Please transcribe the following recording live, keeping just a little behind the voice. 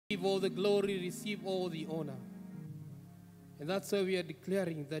Receive all the glory, receive all the honor. And that's why we are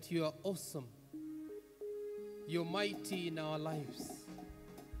declaring that you are awesome. You're mighty in our lives.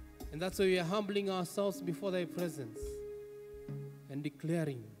 And that's why we are humbling ourselves before thy presence and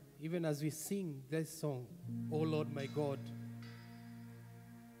declaring, even as we sing this song, O Lord my God,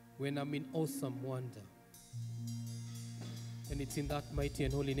 when I'm in awesome wonder. And it's in that mighty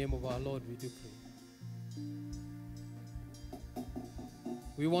and holy name of our Lord we do pray.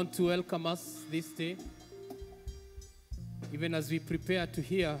 We want to welcome us this day, even as we prepare to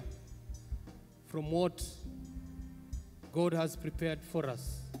hear from what God has prepared for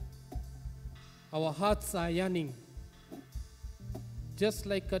us. Our hearts are yearning, just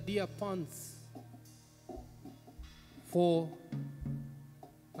like a deer pants for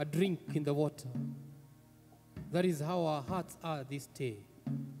a drink in the water. That is how our hearts are this day.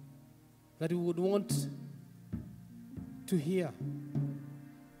 That we would want to hear,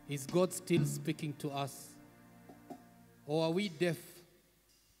 is God still speaking to us? Or are we deaf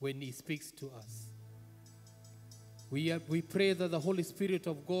when he speaks to us? We pray that the Holy Spirit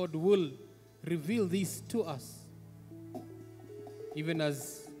of God will reveal this to us, even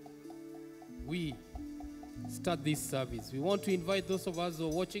as we start this service. We want to invite those of us who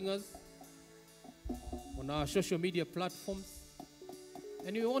are watching us on our social media platforms.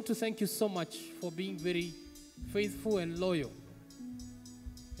 And we want to thank you so much for being very faithful and loyal.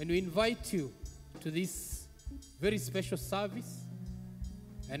 And we invite you to this very special service.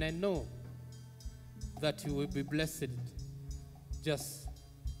 And I know that you will be blessed just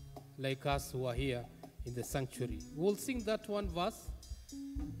like us who are here in the sanctuary. We'll sing that one verse,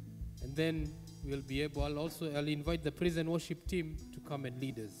 and then we'll be able, I'll invite the praise and worship team to come and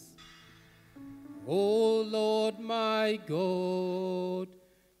lead us. Oh Lord my God,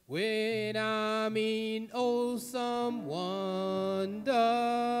 when I'm in awesome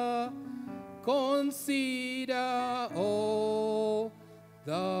wonder, consider all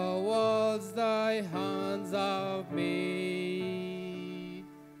the worlds thy hands have made.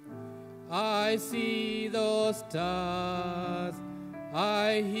 I see those stars,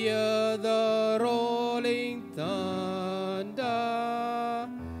 I hear the rolling thunder,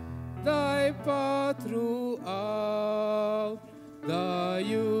 thy path throughout the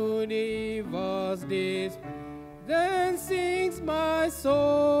universe displays. Then sings my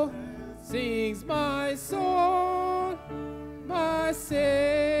soul, my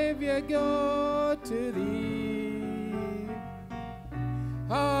Savior God, to thee.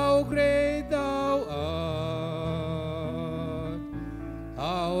 How great thou art,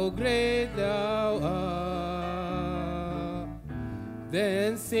 how great thou art.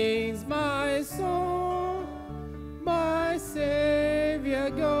 Then sings my soul, my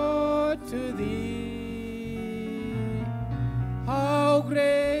Savior God, to thee. How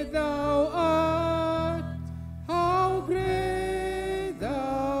great thou art, how great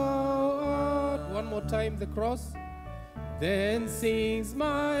thou art. One more time, the cross. Then sings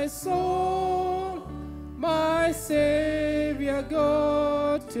my soul, my Savior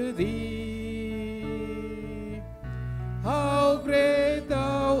God, to thee. How great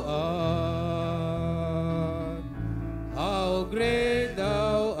thou art, how great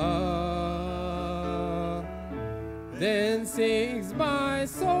thou art. Then sings my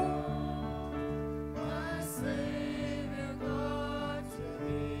soul, my Savior God, to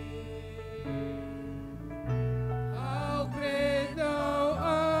thee. How great thou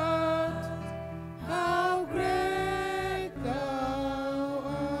art, how great thou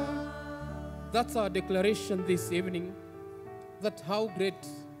art. That's our declaration this evening, that how great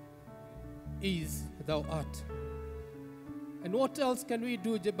is thou art. And what else can we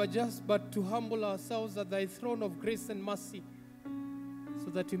do but to humble ourselves at thy throne of grace and mercy, so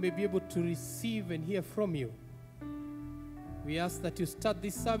that we may be able to receive and hear from you. We ask that you start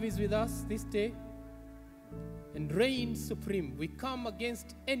this service with us this day and reign supreme. We come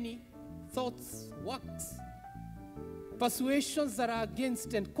against any thoughts, works, persuasions that are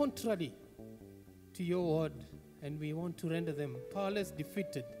against and contrary to your word, and we want to render them powerless,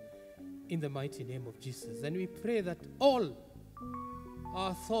 defeated, in the mighty name of Jesus. And we pray that all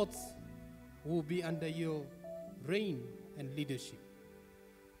our thoughts will be under your reign and leadership.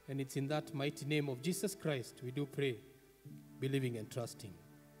 And it's in that mighty name of Jesus Christ we do pray, believing and trusting.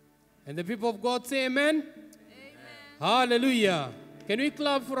 And the people of God say amen. Amen. Hallelujah. Can we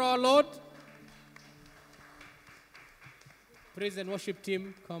clap for our Lord? Praise and worship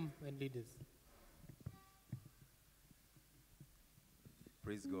team, come and lead us.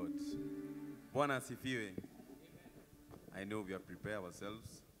 Praise God. Bwana asifiwe. I know we have prepared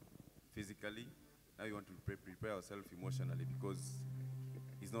ourselves physically. Now we want to prepare ourselves emotionally, because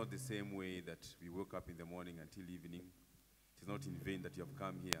is not the same way that we woke up in the morning until evening. It is not in vain that you have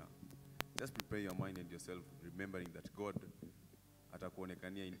come here. Just prepare your mind and yourself, remembering that God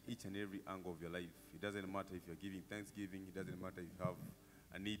atakuonekania in each and every angle of your life. It doesn't matter if you're giving thanksgiving, it doesn't matter if you have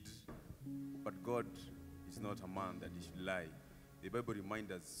a need, but God is not a man that he should lie. The Bible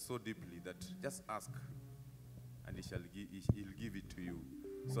reminds us so deeply that just ask and he'll give it to you.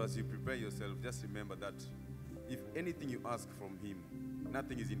 So as you prepare yourself, just remember that if anything you ask from him,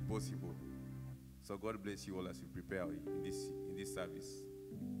 nothing is impossible. So God bless you all as you prepare in this service.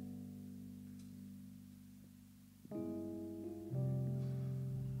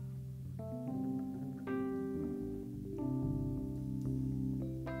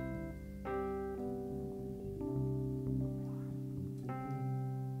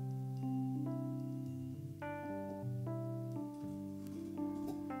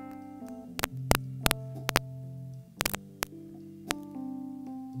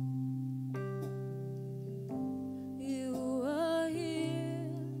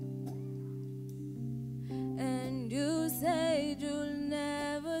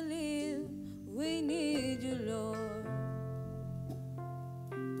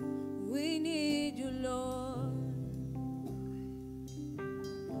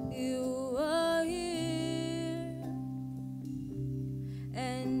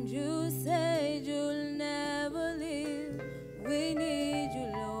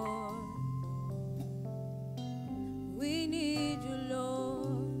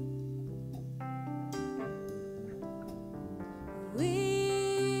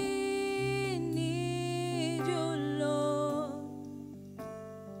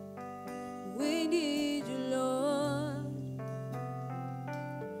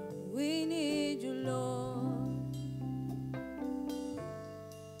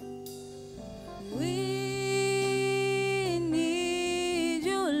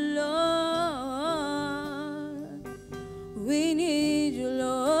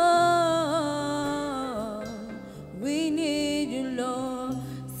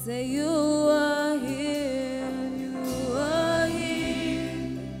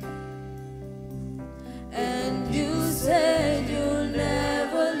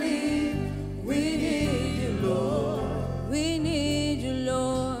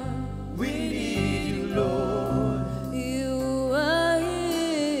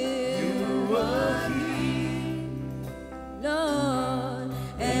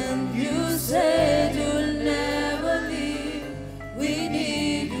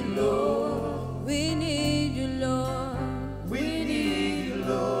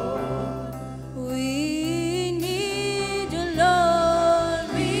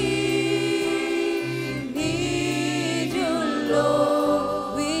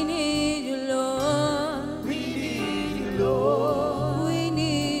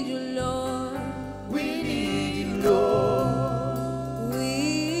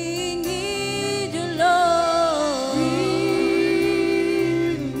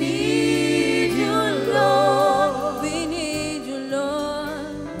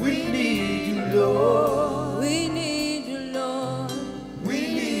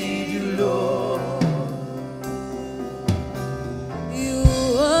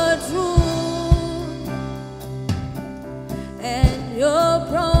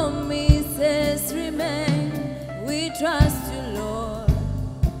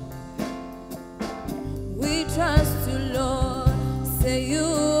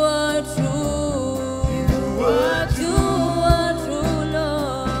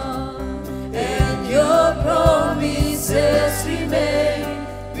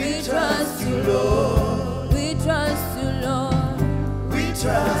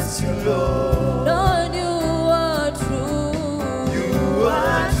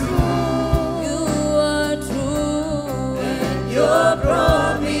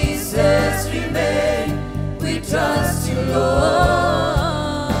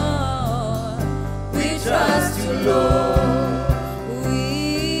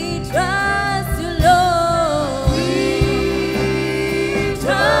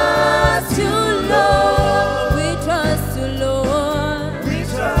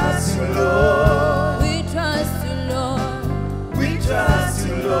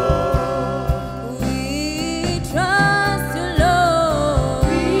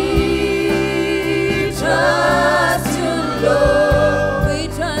 Lord.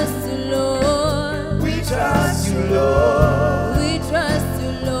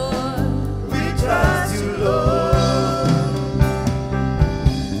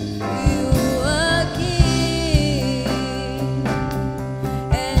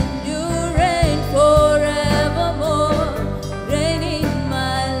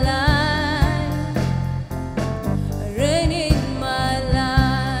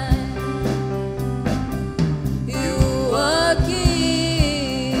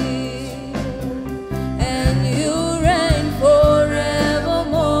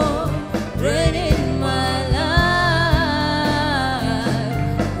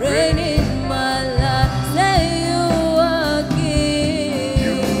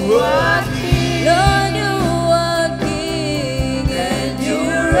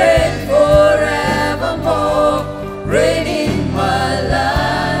 reign forevermore. Reign in my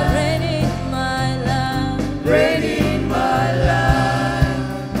life. Reign in my life. Reign in my life.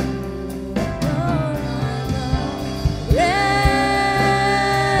 Reign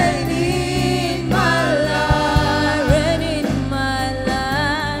in my life. Reign in my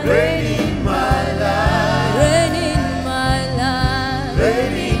life. Reign in my life. Reign in my life.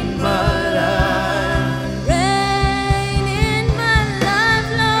 Reign in my life. Reign in my life,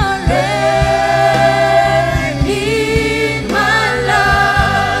 Lord. Reign in my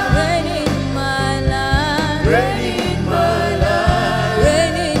life. Reign in my life. Reign in my life.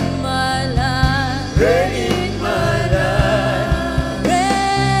 Reign in my life. Reign in my life.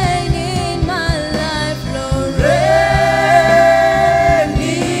 Reign in my life, Lord. Reign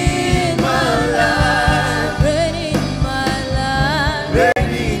in my life. Reign in my life.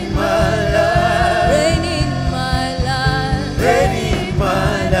 Reign in my life. Reign in my life. Reign in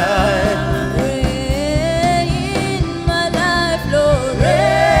my life. Reign in my life, Lord. Reign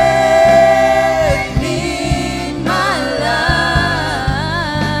in my life.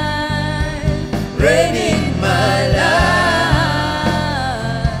 Reign in my life.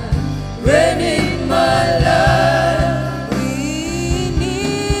 Reign in my life. We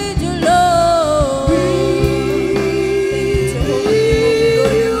need you, Lord. We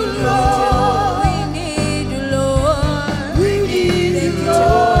need you, Lord. We need you, Lord. We need you,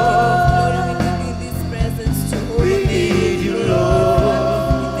 Lord. We need this presence, Jehovah. We need you,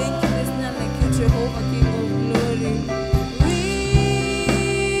 Lord. We thank you, there's none like you, Jehovah, King of glory. We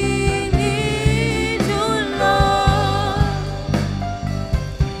need you, Lord.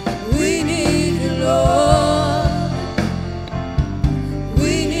 We need you, Lord.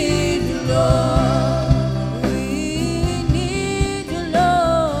 We need you, Lord. We need you,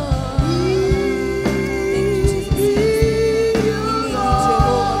 Lord. Thank you, Jesus. We need you, Jehovah,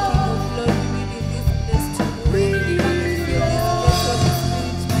 King of glory. We need this place, Jehovah.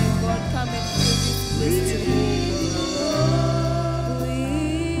 Come and fill this place, Jehovah. We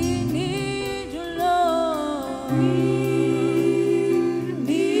need you, Lord. We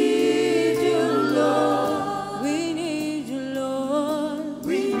need you, Lord. We need you, Lord.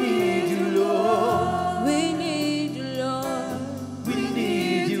 We need you, Lord. We need you, Lord. We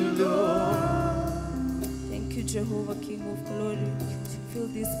need you, Lord. Thank you, Jehovah, King of glory. Fill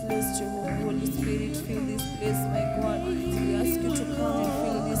this place, Jehovah. Holy Spirit, fill this place, my God. We ask you to come and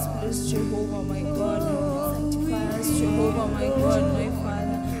fill this place, Jehovah, my God. Sanctify us, Jehovah, my God, my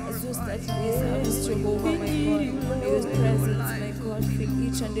Father. As you start this service, Jehovah, my God. May your presence, my God, fill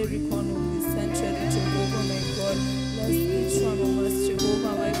each and every corner of this sanctuary, Jehovah, my God. Bless each one of us,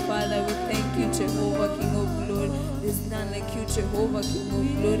 Jehovah, my Father. We thank you, Jehovah, King of glory. There's none like you, Jehovah, King of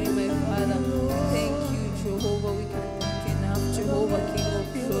glory, my Father. We thank you, Jehovah. We can't thank you enough, Jehovah, King of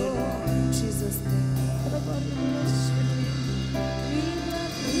glory. In Jesus' name. We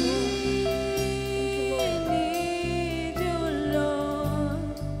need you, Lord.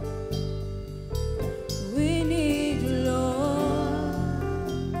 We need you,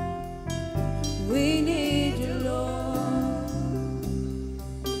 Lord. We need you,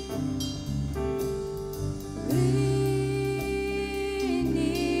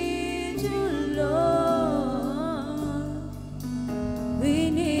 Lord. We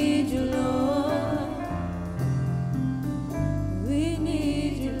need you, Lord. We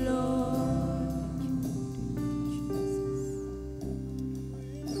need you, Lord.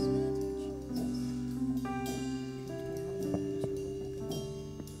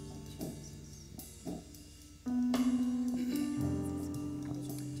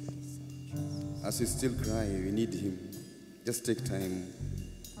 As we still cry, we need him. Just take time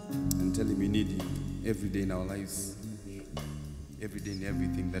and tell him we need him every day in our lives, every day in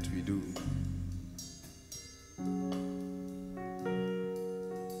everything that we do.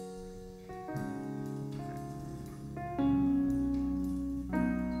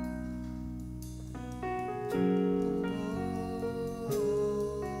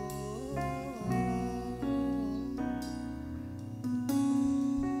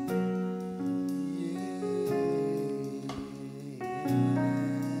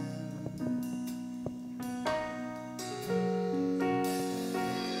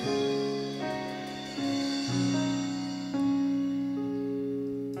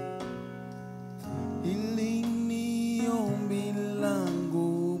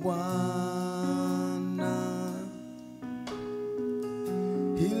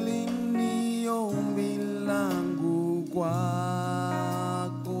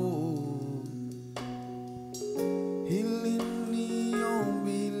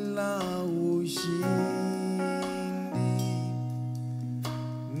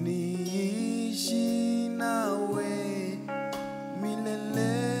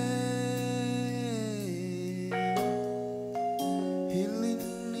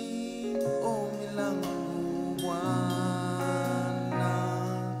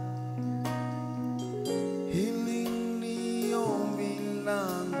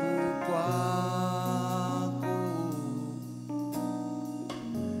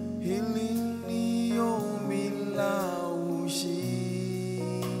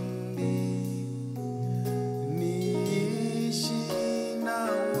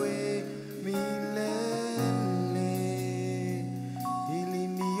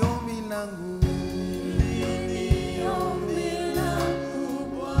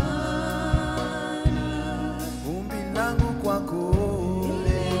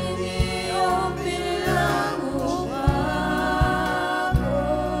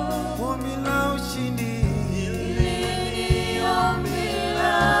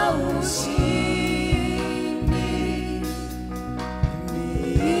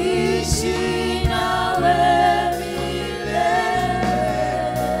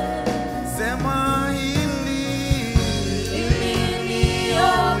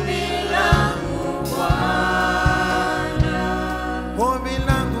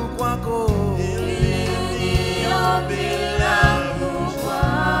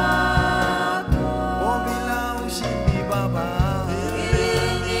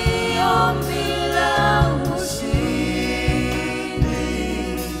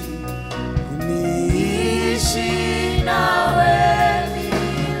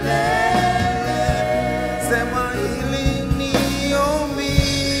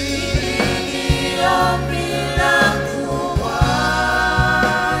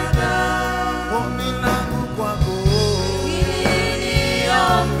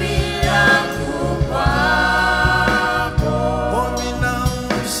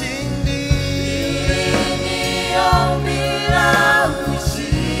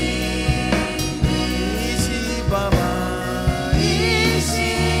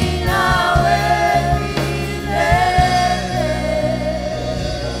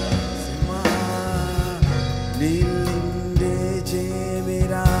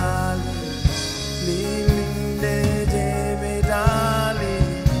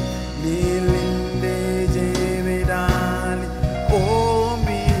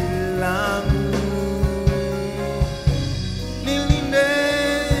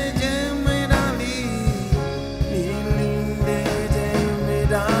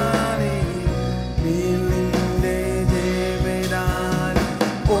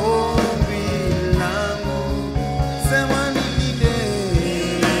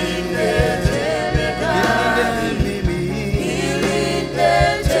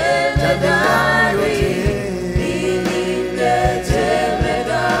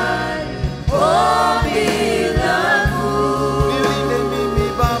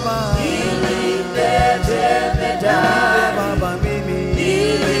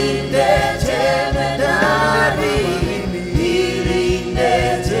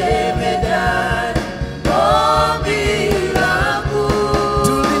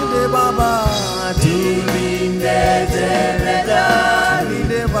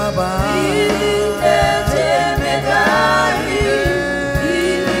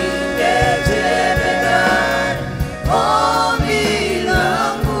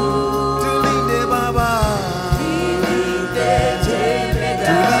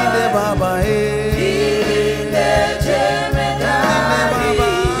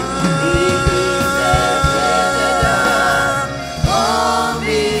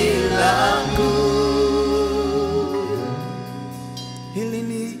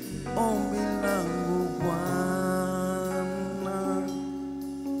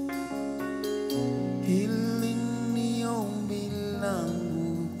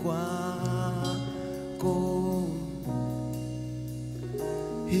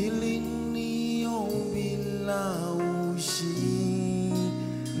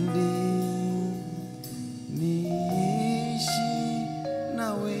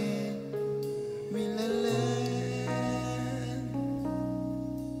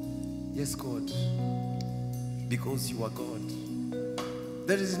 because you are God.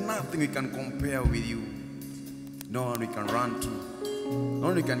 There is nothing we can compare with you. No one we can run to. No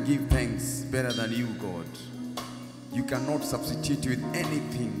one we can give thanks better than you, God. You cannot substitute with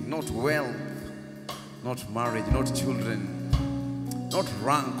anything, not wealth, not marriage, not children, not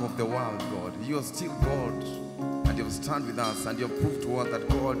rank of the world, God. You are still God, and you have stand with us, and you have proved to us that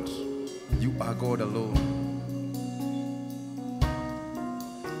God, you are God alone.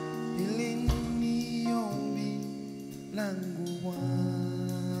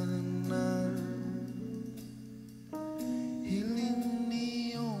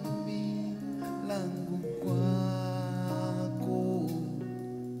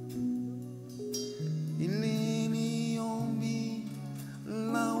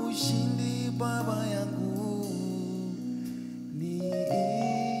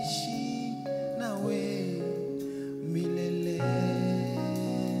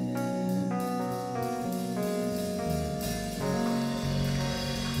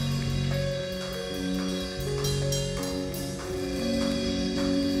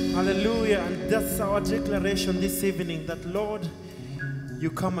 Hallelujah. And that's our declaration this evening, that Lord, you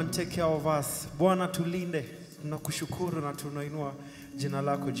come and take care of us. Bwana tulinde. Tunakushukuru na tunainua jina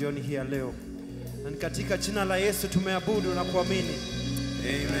lako jioni hii ya leo. Na katika jina la Yesu tumeabudu na kuamini.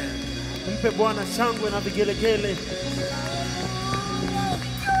 Amen. Mpe Bwana shangwe na vigelegele.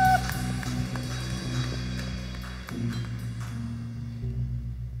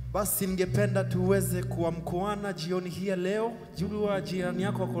 Basi ningependa tuweze kuamkuana jioni hii ya leo. Jua jirani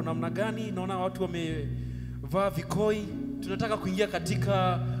yako wako namna gani? Naona watu wamevaa vikoi. Tunataka kuingia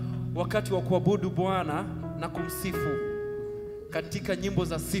katika wakati wa kuabudu Bwana na kumsifu katika nyimbo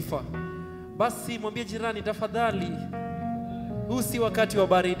za sifa. Basi mwambie jirani, tafadhali, huu si wakati wa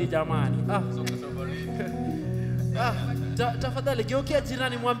baridi jamani. Tafadhali geukia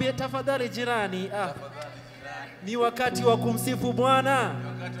jirani, mwambie tafadhali jirani, ni wakati wa kumsifu Bwana.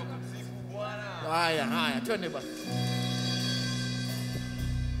 Haya, twende basi.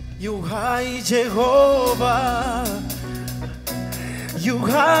 Yu hai Jehova, yu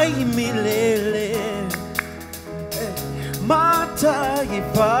hai milele,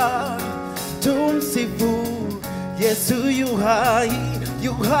 mataifa tumsifu Yesu. Yu hai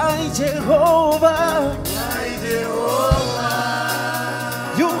Jehova,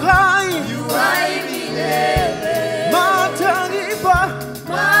 yu hai milele, mataifa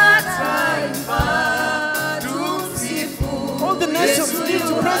tumsifu. All the nations need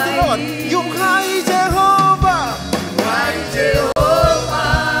to praise the Lord. Yu hai Jehova,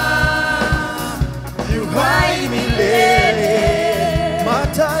 yu hai milele,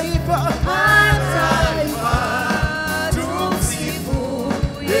 mataifa tumsifu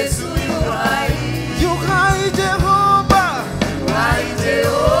Yesu. Yu hai Jehova,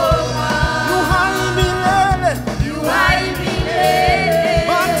 yu hai milele,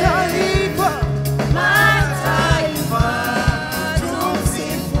 mataifa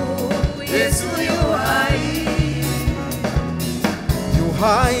tumsifu Yesu. Yu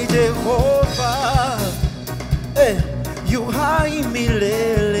hai Jehova, yu hai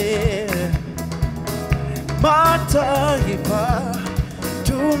milele, mataifa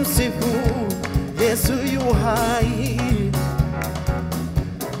tumsifu Yesu. Yu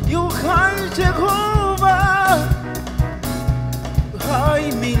hai Jehova,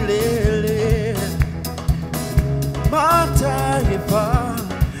 hai milele, mataifa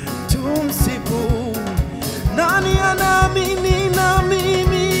tumsifu. Nani anaamini na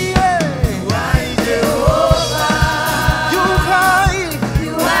mimi? Hai Jehova, yu hai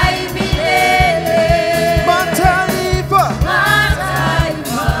milele, mataifa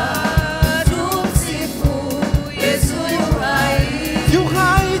tumsifu Yesu. Yu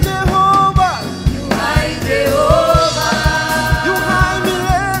hai Jehova, yu hai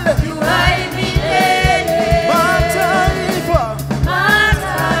milele, mataifa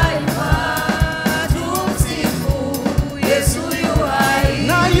tumsifu Yesu.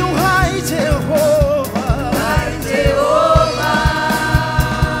 Na yu hai Jehova,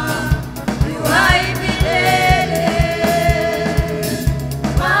 yu hai milele,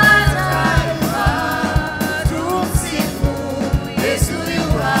 mataifa tumsifu Yesu.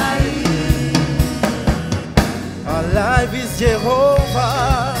 Alive is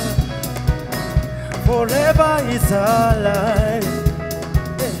Jehovah, forever is alive.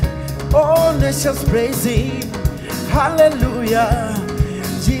 All nations praise him, hallelujah.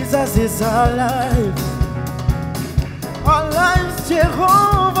 Jesus is alive. Alive is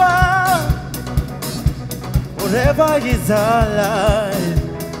Jehovah, forever is alive.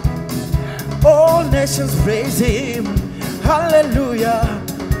 All nations praise him, hallelujah.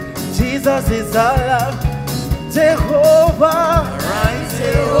 Jesus is alive. Jehovah, Arise,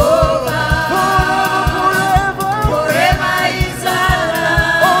 Jehovah. forever, Forever is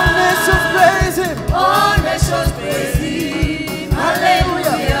Allah. all nations praise him. All nations praise him.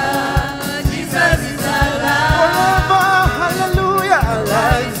 Hallelujah. Jesus is Allah. Forever, hallelujah,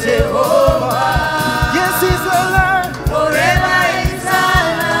 alive Jehovah. Yes, he's alive. Forever is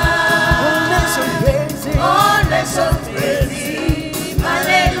Allah. All nations praise him. All nations praise him.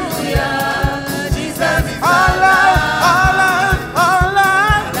 Hallelujah. Jesus is Alive, alive,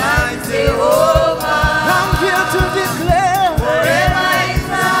 alive. Alive, Jehovah. I'm here to declare Forever is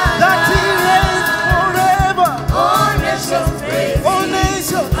that Allah. he reigns forever. All nations praise All him.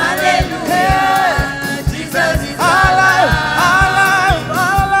 nations. Hallelujah. Jesus is Alive, alive,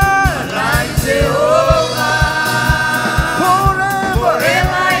 alive. Alive, Jehovah. Forever.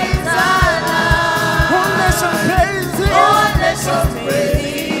 Forever is Allah. All nations praise him. All nations praise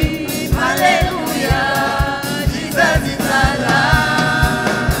him. Hallelujah. Jesus is Allah.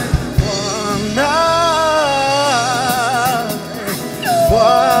 Bwana,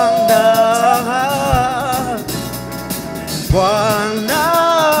 Bwana, Bwana,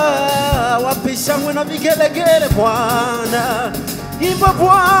 wapi shangwe na vigelegele Bwana, imba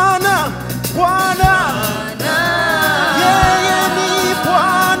Bwana, Bwana, yeye ni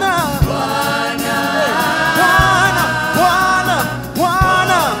Bwana, Bwana, Bwana,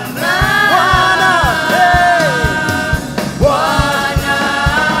 Bwana, Bwana, hey. Bwana,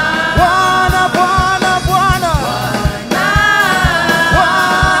 Bwana, Bwana, Bwana,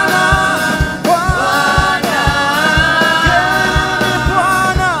 Bwana, Bwana, yeye ni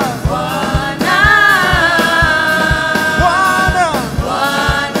Bwana, Bwana,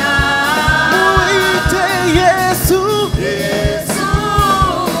 muite Yesu,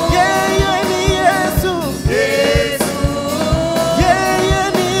 yeye ni Yesu, yeye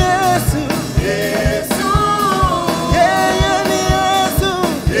ni Yesu, yeye ni Yesu,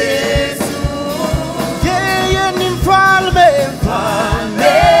 yeye ni mfalme,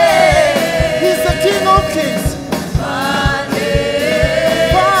 mfalme. He's the King of Kings.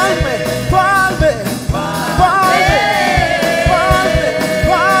 Mfalme, mfalme, mfalme,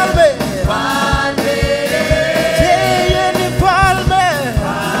 mfalme, mfalme. Yeye ni mfalme,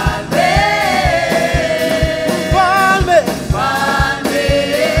 mfalme.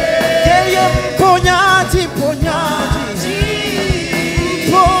 Yeye mponyaji, mponyaji,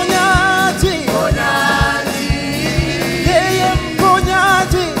 mponyaji. Yeye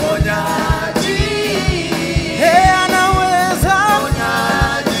mponyaji, yeye anaweza.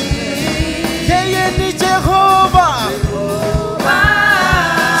 Yeye ni Jehova,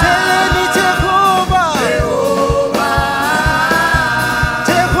 yeye ni Jehova,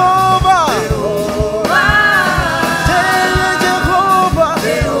 Jehova, yeye Jehova,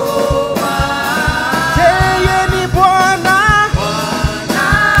 yeye ni Bwana,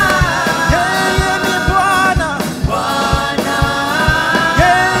 yeye ni Bwana,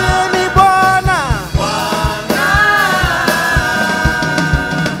 yeye ni Bwana.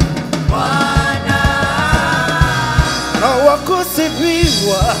 Na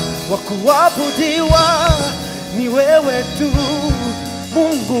wakusifiwa, wakuabudiwa ni wewe tu,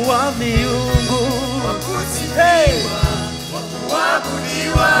 Mungu wa miungu. Hey.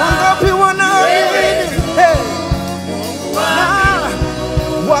 Wangapi wanaamini? Hey.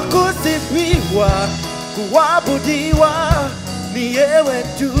 Na wakusifiwa, kuabudiwa ni wewe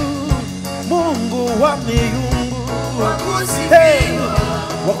tu, Mungu wa miungu. Hey.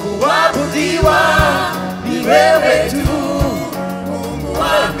 Wakuabudiwa ni wewe tu,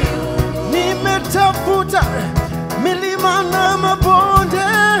 nimetafuta milima na mabonde,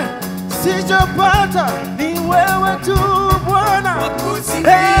 sijapata, ni wewe tu Bwana.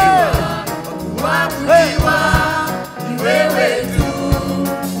 Hey.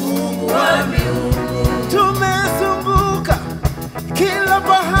 Tumezunguka kila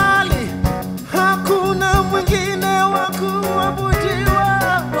pahali, hakuna mwingine wa kuabudiwa.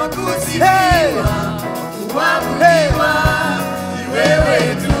 Hey. Hey.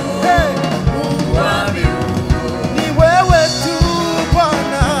 Hey. Ni wewe tu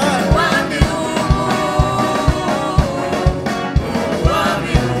Bwana.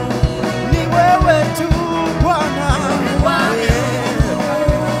 Ni wewe tu Bwana.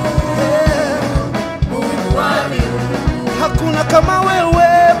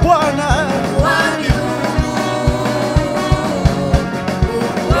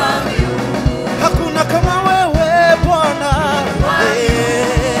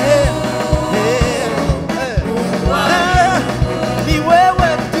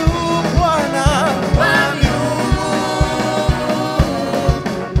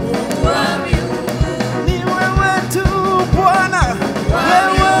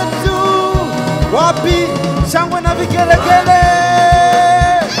 Wapi shangwe na vigelegele?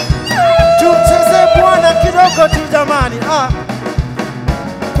 Tumcheze Bwana kidogo tu jamani.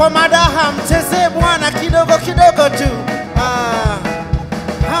 Kwa madaha mcheze Bwana kidogo kidogo tu.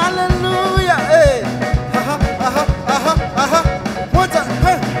 Hallelujah. Moja.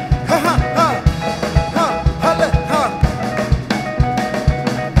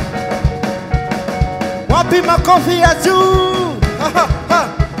 Wapi makofi ya juu?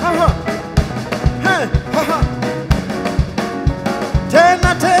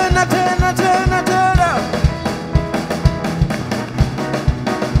 Tena tena tena tena tena.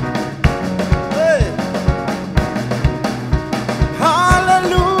 Hey.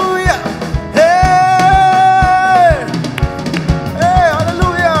 Hallelujah. Hey. Hey,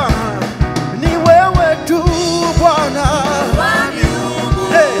 hallelujah. Ni wewe tu Bwana.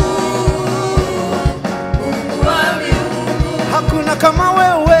 Hey. Hakuna kama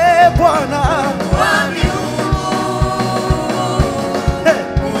wewe Bwana.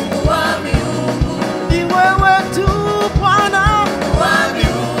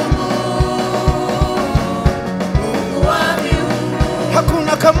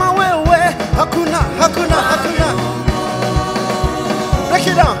 Kama wewe hakuna. Break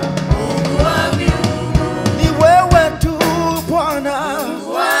it down. Ni wewe tu Bwana.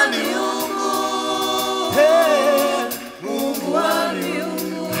 Hey.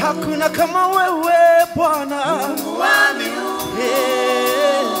 Hakuna kama wewe Bwana.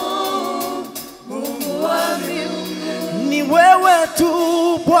 Hey. Ni wewe tu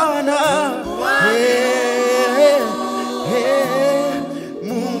Bwana. Hey.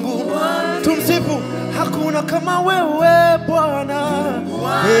 Tumsifu. Hakuna kama wewe Bwana.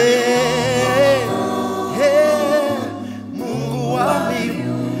 Mungu wa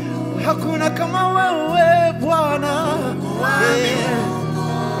mbingu. Hakuna kama wewe Bwana.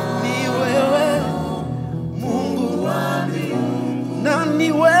 Ni wewe Mungu wa mbingu. Na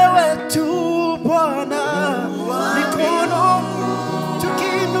ni wewe tu Bwana. Mikono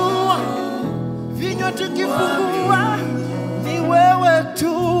tukiinua, vinywa tukifungua, ni wewe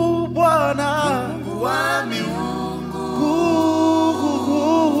tu Bwana.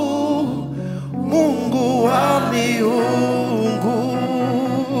 Mungu wa miungu.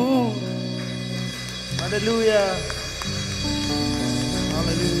 Hallelujah.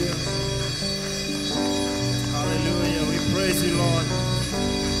 Hallelujah. Hallelujah. We praise you, Lord.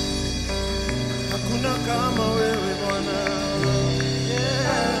 Hakuna kama wewe Bwana.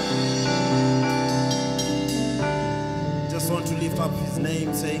 Just want to lift up his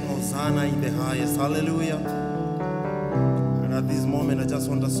name, saying Hosanna in the highest. Hallelujah. And at this moment, I just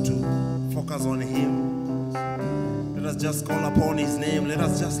want us to focus on him. Let us just call upon his name. Let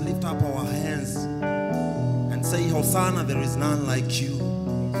us just lift up our hands and say, Hosanna, there is none like you.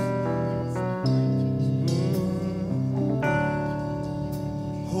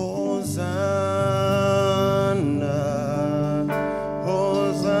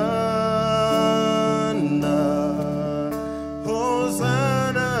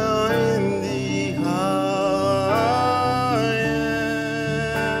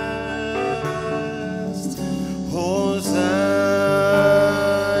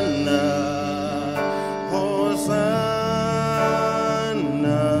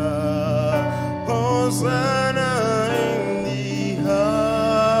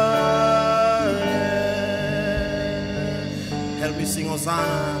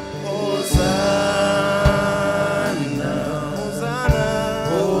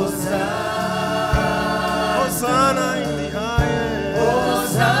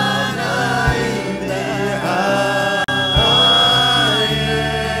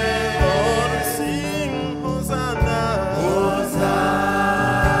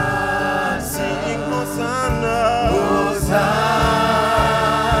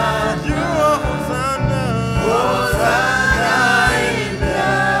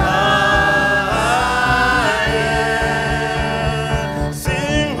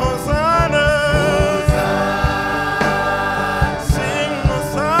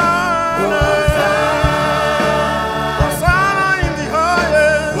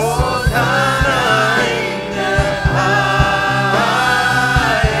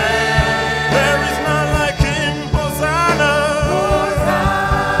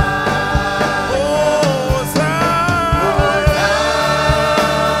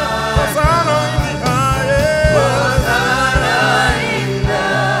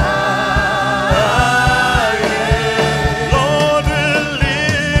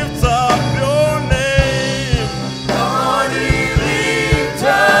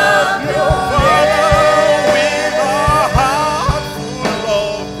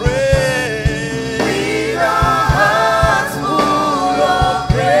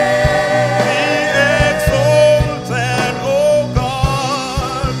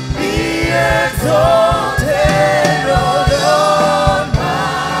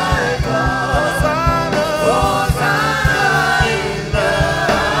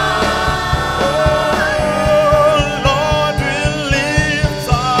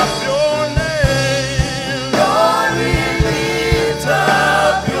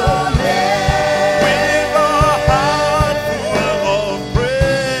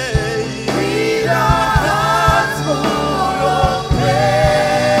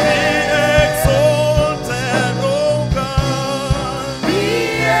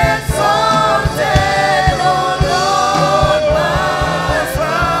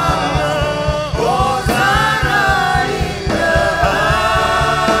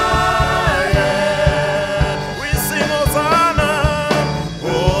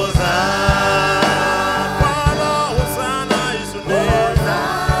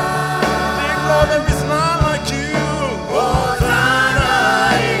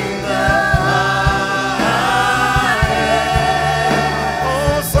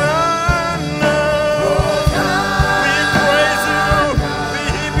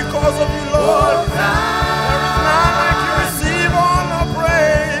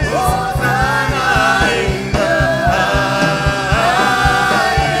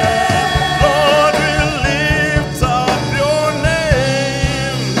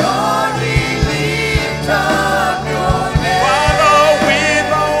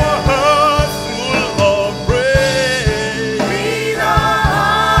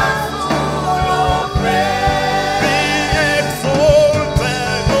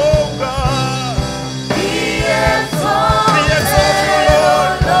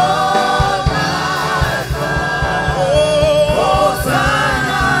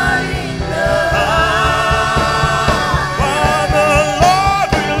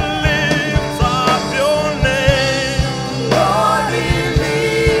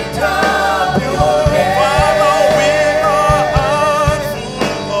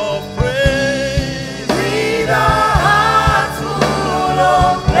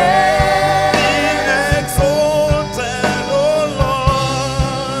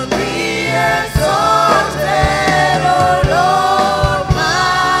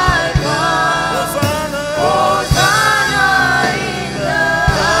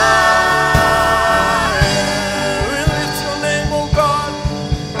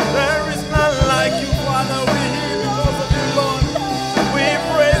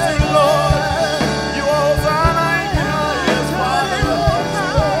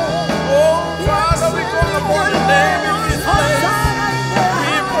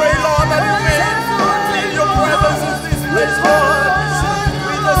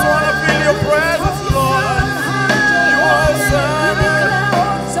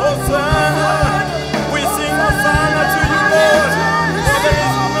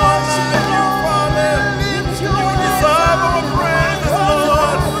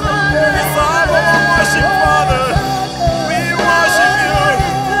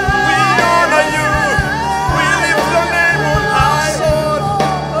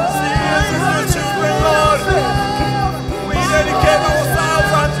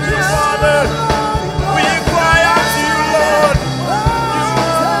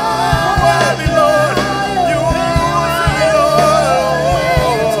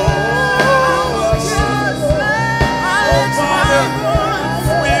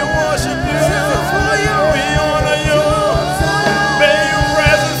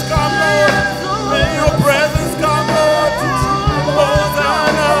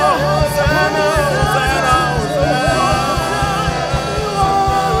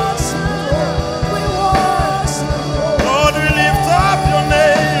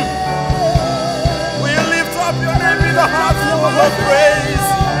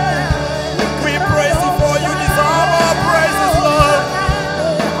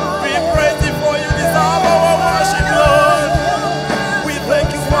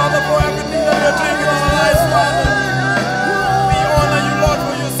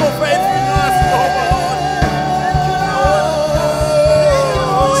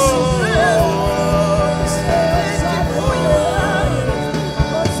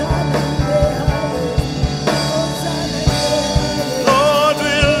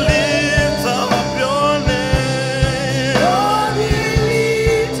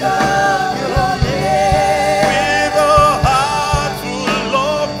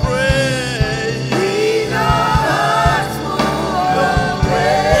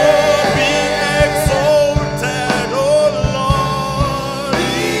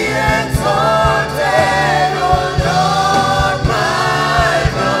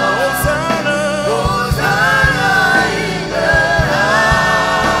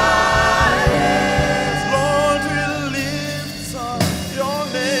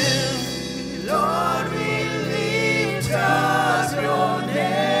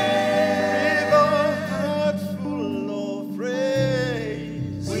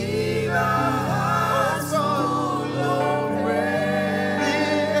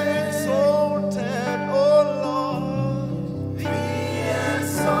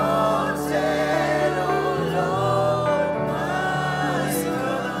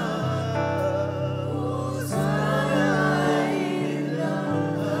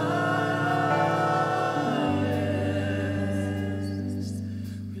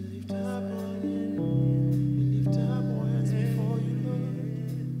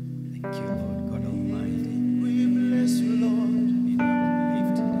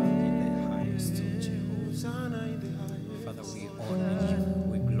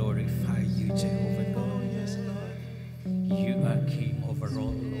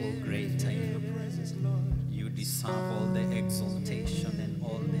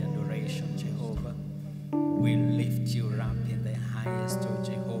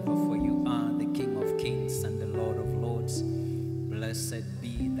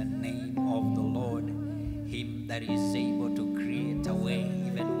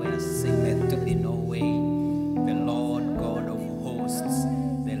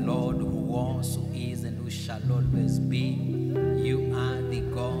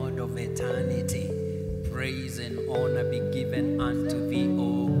 even unto thee,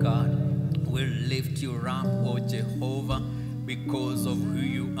 O God. We lift you up, O Jehovah, because of who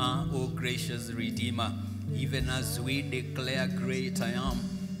you are, O gracious Redeemer. Even as we declare, great I am,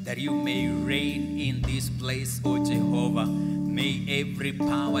 that you may reign in this place, O Jehovah. May every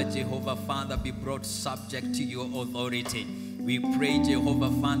power, Jehovah Father, be brought subject to your authority. We pray,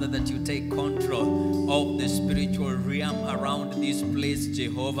 Jehovah Father, that you take control of the spiritual realm around this place,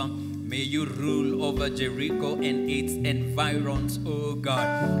 Jehovah. May you rule over Jericho and its environs, O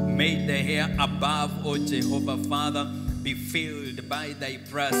God. May the air above, O Jehovah Father, be filled by thy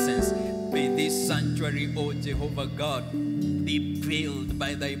presence. May this sanctuary, O Jehovah God, be filled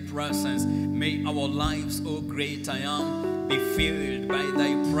by thy presence. May our lives, O great I am, be filled by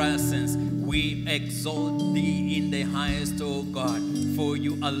thy presence. We exalt thee in the highest, O God, for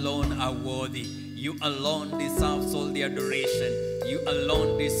you alone are worthy. You alone deserves all the adoration. You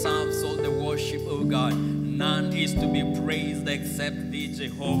alone deserves all the worship, O God. None is to be praised except thee,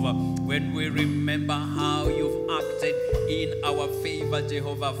 Jehovah. When we remember how you've acted in our favor,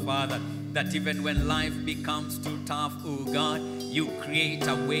 Jehovah Father, that even when life becomes too tough, O God, you create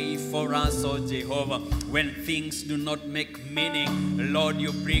a way for us, O Jehovah. When things do not make meaning, Lord,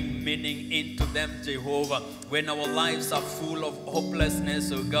 you bring meaning into them, Jehovah. When our lives are full of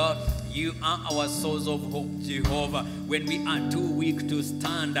hopelessness, O God, you are our source of hope, Jehovah. When we are too weak to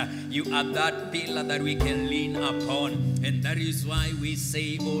stand, you are that pillar that we can lean upon. And that is why we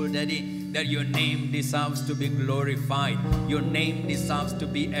say, oh Daddy, that your name deserves to be glorified. Your name deserves to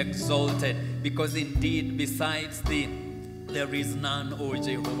be exalted. Because indeed, besides thee, there is none, O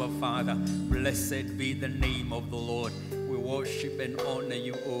Jehovah Father. Blessed be the name of the Lord. We worship and honor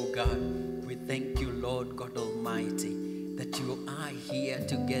you, O God. We thank you, Lord God Almighty, that you are here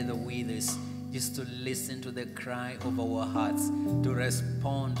together with us, just to listen to the cry of our hearts, to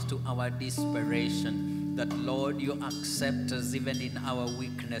respond to our desperation. That, Lord, you accept us even in our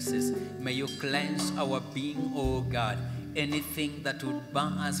weaknesses. May you cleanse our being, O God. Anything that would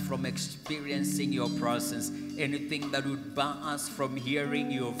bar us from experiencing your presence, anything that would bar us from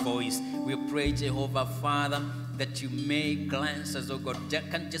hearing your voice, we pray, Jehovah Father, that you may cleanse us, oh God.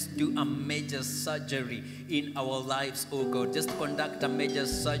 Can't just do a major surgery in our lives, oh God. Just conduct a major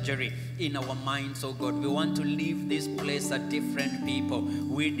surgery in our minds, oh God. We want to leave this place a different people.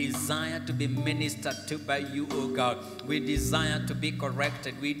 We desire to be ministered to by you, oh God. We desire to be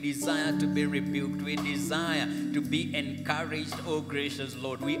corrected. We desire to be rebuked. We desire to be encouraged, oh gracious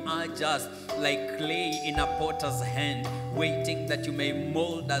Lord. We are just like clay in a potter's hand, waiting that you may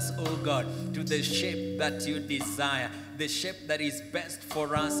mold us, oh God, to the shape that you desire, the shape that is best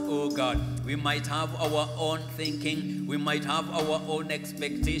for us, oh God. We might have our own thinking, we might have our own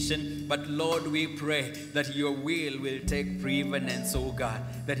expectation, but Lord, we pray that your will take preeminence, oh God,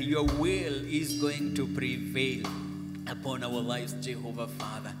 that your will is going to prevail upon our lives, Jehovah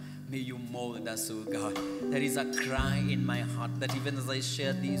Father. May you mold us, oh God. There is a cry in my heart that even as I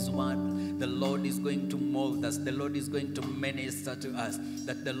share this word, the Lord is going to mold us. The Lord is going to minister to us.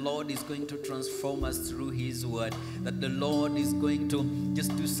 That the Lord is going to transform us through his word. That the Lord is going to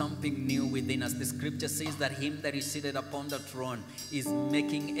just do something new within us. The scripture says that him that is seated upon the throne is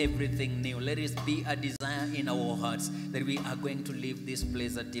making everything new. Let it be a desire in our hearts that we are going to leave this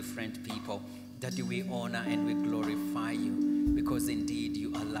place a different people. That we honor and we glorify you. Because indeed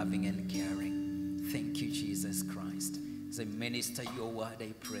you are loving and caring. Thank you, Jesus Christ. As I minister your word,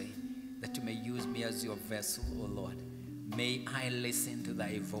 I pray that you may use me as your vessel, O Lord. May I listen to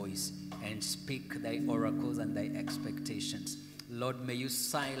thy voice and speak thy oracles and thy expectations. Lord, may you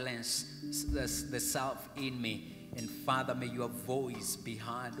silence the self in me. And Father, may your voice be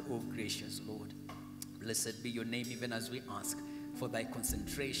heard, O gracious Lord. Blessed be your name, even as we ask for thy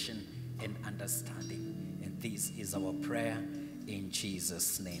concentration and understanding. And this is our prayer in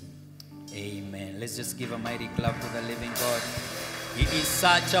Jesus' name. Amen. Let's just give a mighty clap to the living God. He is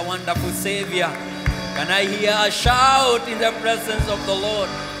such a wonderful Savior. Can I hear a shout in the presence of the Lord?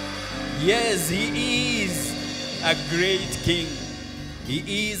 Yes, he is a great King.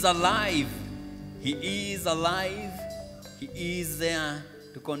 He is alive. He is alive. He is there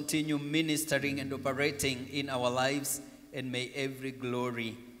to continue ministering and operating in our lives. And may every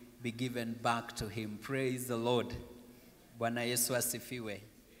glory be given back to him. Praise the Lord. Bwana Yesu asifiwe.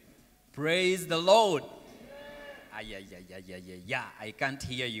 Praise the Lord. I can't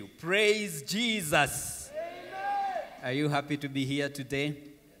hear you. Praise Jesus. Are you happy to be here today?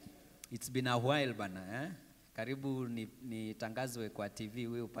 It's been a while bana, eh? Karibu nitangazwe kwa TV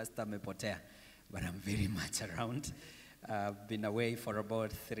huyu pastor amepotea. But I'm very much around. I've been away for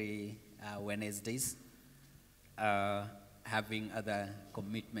about 3 Wednesdays. Having other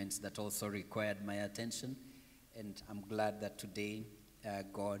commitments that also required my attention. and I'm glad that today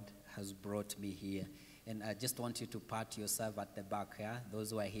God has brought me here. And I just want you to pat yourself at the back, yeah?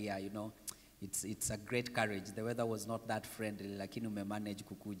 Those who are here, you know, it's a great courage. The weather was not that friendly, lakini umemanage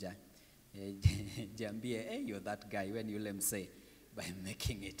kukuja. Jambie, hey, you're that guy when you let him say, by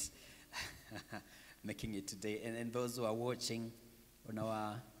making it. Making it today. And those who are watching on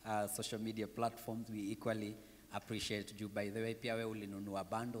our social media platforms, we equally appreciate you. By the way, pia we ulinunua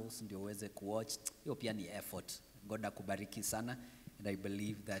bundles ndio uweze kuwatch. Hiyo pia ni effort. God akubariki sana, and I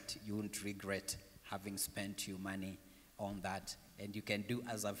believe that you won't regret having spent your money on that. And you can do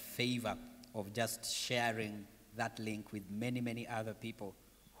as a favor of just sharing that link with many, many other people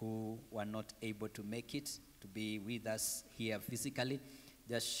who were not able to make it to be with us here physically.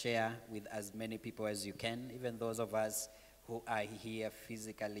 Just share with as many people as you can. Even those of us who are here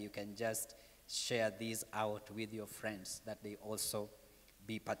physically, you can just share these out with your friends, that they also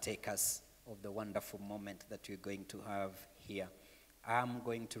be partakers of the wonderful moment that we're going to have here. I'm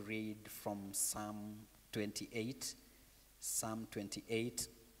going to read from Psalm 28. Psalm 28,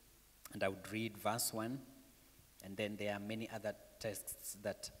 and I would read verse 1, and then there are many other texts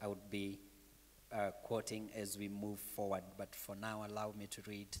that I would be quoting as we move forward. But for now, allow me to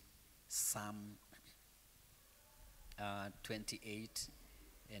read Psalm 28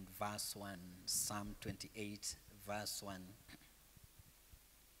 and verse 1. Psalm 28, verse 1.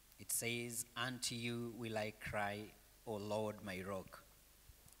 It says, "Unto you will I cry, O Lord my rock.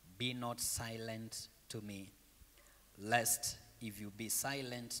 Be not silent to me, lest if you be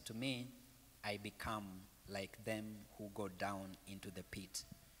silent to me, I become like them who go down into the pit.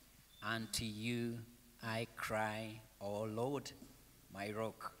 Unto you I cry, O Lord, my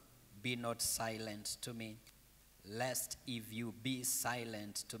rock, be not silent to me, lest if you be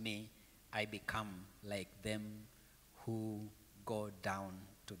silent to me, I become like them who go down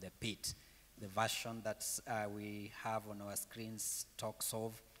to the pit." The version that we have on our screens talks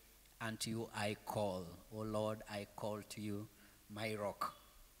of, "Unto you I call, O Lord, I call to you, my rock.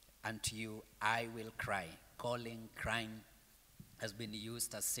 Unto you I will cry." Calling, crying has been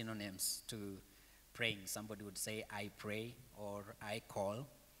used as synonyms to praying. Somebody would say, "I pray," or "I call,"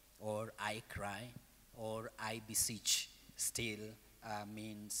 or "I cry," or "I beseech." Still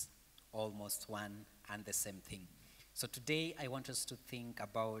means almost one and the same thing. So today I want us to think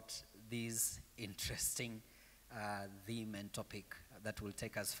about this interesting theme and topic that will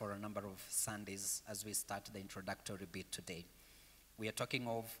take us for a number of Sundays as we start the introductory bit today. We are talking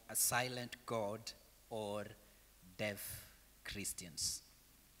of a silent God or deaf Christians.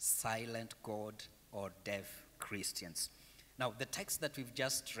 Silent God or deaf Christians. Now, the text that we've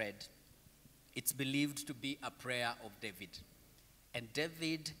just read, it's believed to be a prayer of David. And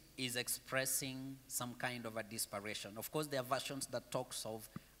David is expressing some kind of a desperation. Of course, there are versions that talks of,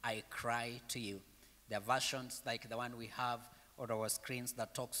 "I cry to you." There are versions like the one we have on our screens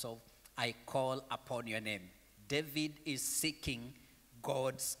that talks of, "I call upon your name." David is seeking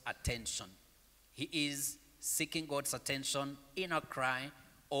God's attention. He is seeking God's attention in a cry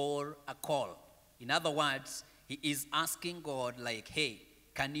or a call. In other words, he is asking God like, "Hey,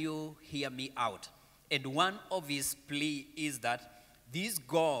 can you hear me out?" And one of his plea is that this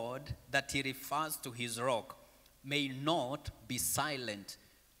God that he refers to, his rock, may not be silent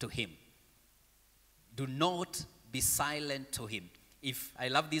to him. Do not be silent to him. If I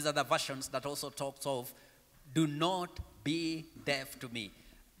love these other versions that also talks of, "Do not be deaf to me."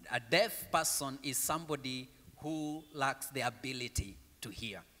 A deaf person is somebody who lacks the ability to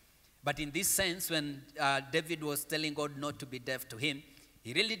hear. But in this sense, when David was telling God not to be deaf to him,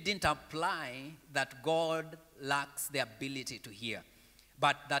 he really didn't apply that God lacks the ability to hear,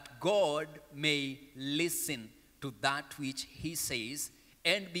 but that God may listen to that which he says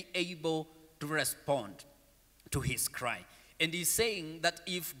and be able to respond to his cry. And he's saying that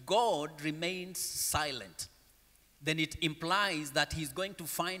if God remains silent, then it implies that he's going to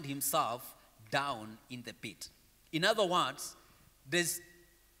find himself down in the pit. In other words, this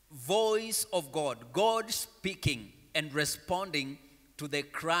voice of God, God speaking and responding to the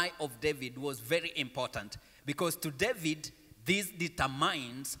cry of David, was very important, because to David, this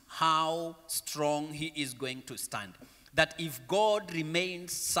determines how strong he is going to stand. That if God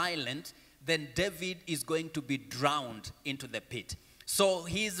remains silent, then David is going to be drowned into the pit. So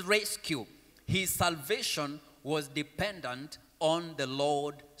his rescue, his salvation was dependent on the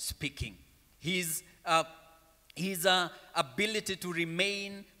Lord speaking. His ability to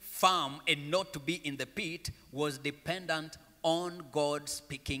remain firm and not to be in the pit was dependent on God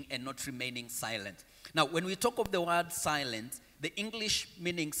speaking and not remaining silent. Now, when we talk of the word silent, the English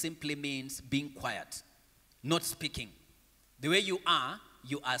meaning simply means being quiet, not speaking. The way you are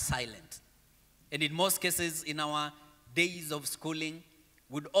silent. and in most cases in our days of schooling,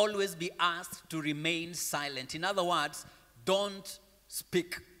 would always be asked to remain silent. In other words, don't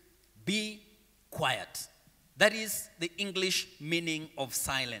speak. Be quiet. That is the English meaning of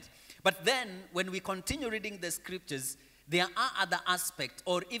silent. But then, when we continue reading the scriptures, there are other aspects,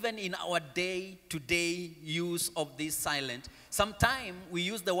 or even in our day-to-day use of this silent, sometimes we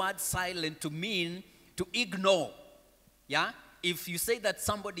use the word silent to mean to ignore. Yeah? If you say that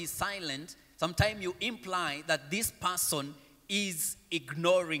somebody is silent, sometimes you imply that this person is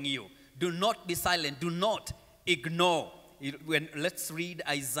ignoring you. Do not be silent. Do not ignore. Let's read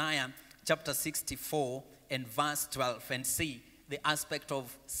Isaiah chapter 64 and verse 12 and see the aspect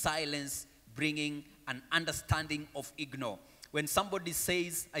of silence bringing an understanding of ignore. When somebody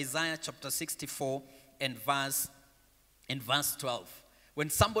says Isaiah chapter 64 and verse 12, when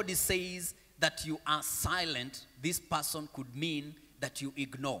somebody says that you are silent, this person could mean that you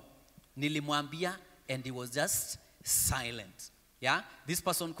ignore. Nilimwambia and he was just silent. Yeah? This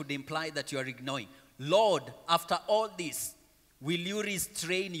person could imply that you are ignoring. Lord, after all this, will you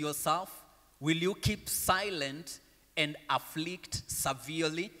restrain yourself? Will you keep silent and afflict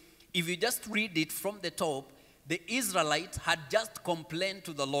severely? If you just read it from the top, the Israelites had just complained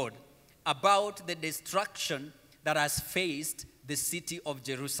to the Lord about the destruction that has faced the city of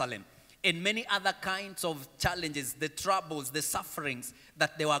Jerusalem and many other kinds of challenges, the troubles, the sufferings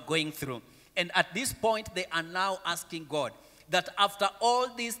that they were going through. And at this point, they are now asking God that after all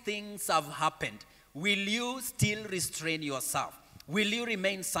these things have happened, will you still restrain yourself? Will you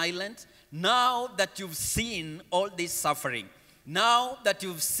remain silent? Now that you've seen all this suffering, now that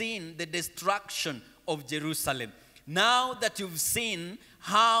you've seen the destruction of Jerusalem, now that you've seen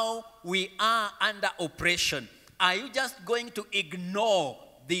how we are under oppression, are you just going to ignore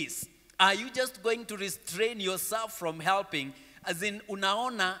this? Are you just going to restrain yourself from helping? As in,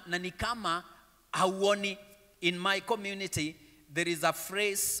 unaona na ni kama hauoni. In my community, there is a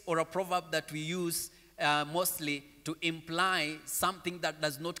phrase or a proverb that we use mostly to imply something that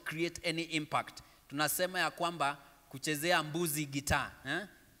does not create any impact. Tunasema ya kwamba kuchezea mbuzi gitaa.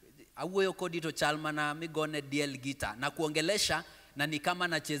 Auwe kodito chalma na migone DL guitar. Na kuongelesha na ni kama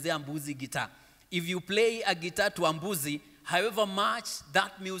nachezea mbuzi gitaa. If you play a guitar to a mbuzi, however much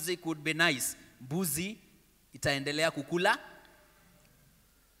that music would be nice, mbuzi itaendelea kukula.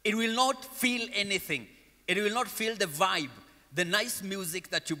 It will not feel anything. It will not feel the vibe, the nice music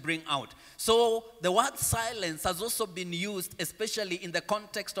that you bring out. So the word silence has also been used, especially in the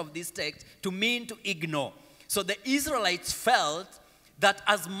context of this text, to mean to ignore. So the Israelites felt that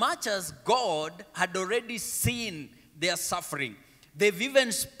as much as God had already seen their suffering, they've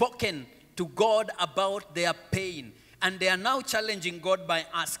even spoken to God about their pain. And they are now challenging God by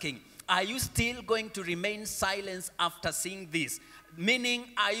asking, are you still going to remain silent after seeing this? Meaning,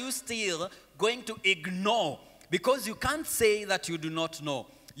 are you still going to ignore? Because you can't say that you do not know.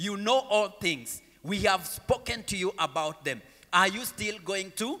 You know all things. We have spoken to you about them. Are you still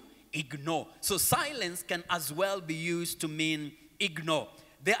going to ignore? So silence can as well be used to mean ignore.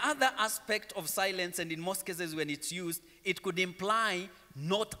 The other aspect of silence, and in most cases when it's used, it could imply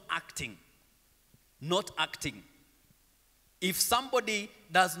not acting. Not acting. If somebody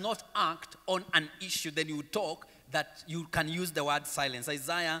does not act on an issue, then you talk that you can use the word silence.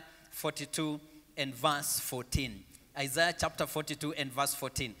 Isaiah 42 and verse 14. Isaiah chapter 42 and verse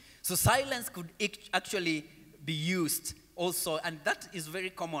 14. So silence could actually be used also, and that is very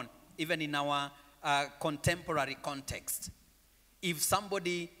common even in our contemporary context. If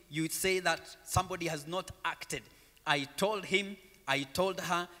somebody, you say that somebody has not acted, I told him, I told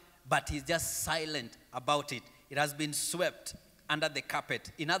her, but he's just silent about it. It has been swept under the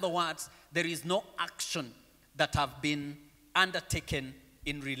carpet. In other words, there is no action that have been undertaken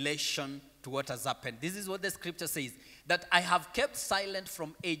in relation to what has happened. This is what the scripture says, that I have kept silent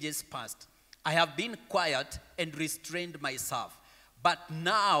from ages past. I have been quiet and restrained myself. But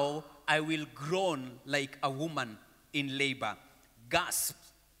now I will groan like a woman in labor,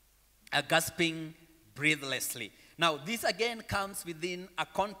 gasping breathlessly. Now, this again comes within a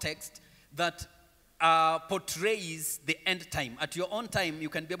context that portrays the end time. At your own time, you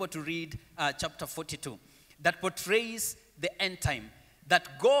can be able to read chapter 42. That portrays the end time.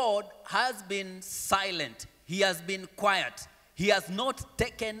 That God has been silent. He has been quiet. He has not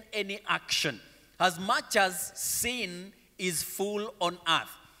taken any action. As much as sin is full on earth.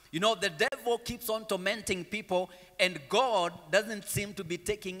 You know, the devil keeps on tormenting people, and God doesn't seem to be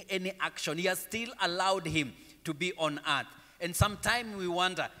taking any action. He has still allowed him to be on earth. And sometimes we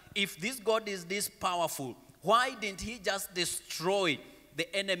wonder, if this God is this powerful, why didn't he just destroy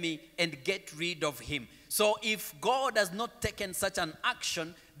the enemy and get rid of him? So if God has not taken such an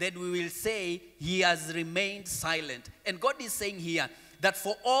action, then we will say he has remained silent. And God is saying here that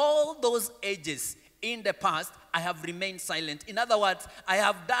for all those ages in the past, I have remained silent. In other words, I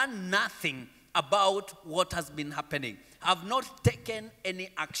have done nothing about what has been happening. I have not taken any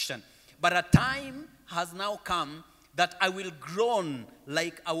action. But a time has now come that I will groan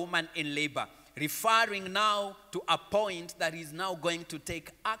like a woman in labor, referring now to a point that he's now going to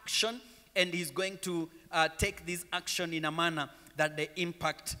take action, and he's going to take this action in a manner that the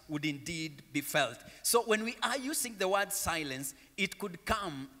impact would indeed be felt. So when we are using the word silence, it could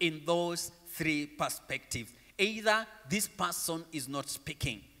come in those three perspectives. Either this person is not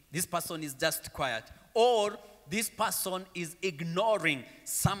speaking, this person is just quiet, or this person is ignoring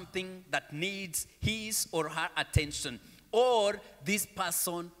something that needs his or her attention, or this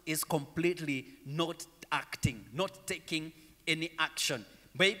person is completely not acting, not taking any action.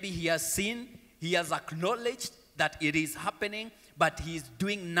 Maybe he has seen, he has acknowledged that it is happening, but he is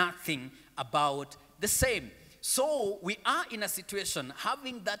doing nothing about the same. So we are in a situation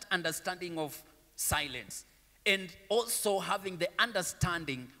having that understanding of silence and also having the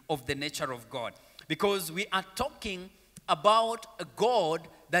understanding of the nature of God. Because we are talking about a God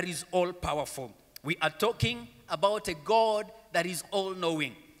that is all-powerful. We are talking about a God that is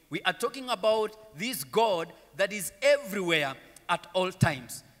all-knowing. We are talking about this God that is everywhere at all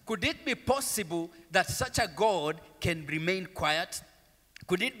times. Could it be possible that such a God can remain quiet?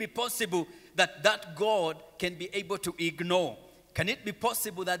 Could it be possible that that God can be able to ignore? Can it be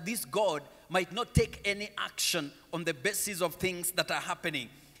possible that this God might not take any action on the basis of things that are happening?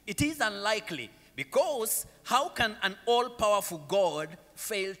 It is unlikely, because how can an all-powerful God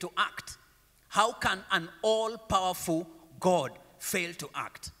fail to act? How can an all-powerful God fail to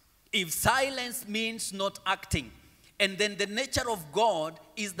act? If silence means not acting, and then the nature of God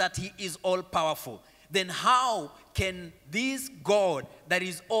is that he is all-powerful, then how can this God that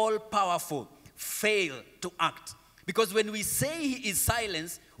is all-powerful fail to act? Because when we say he is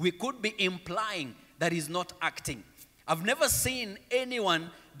silent, we could be implying that he's not acting. I've never seen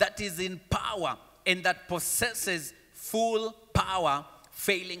anyone that is in power and that possesses full power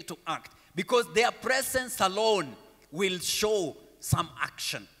failing to act, because their presence alone will show some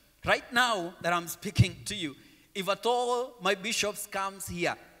action. Right now that I'm speaking to you, if at all my bishops comes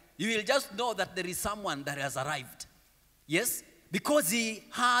here, you will just know that there is someone that has arrived. Yes? Because he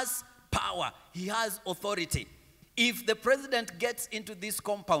has power. He has authority. If the president gets into this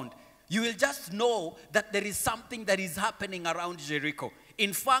compound, you will just know that there is something that is happening around Jericho.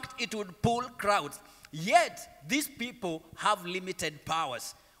 In fact, it would pull crowds. Yet, these people have limited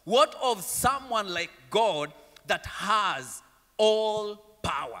powers. What of someone like God that has all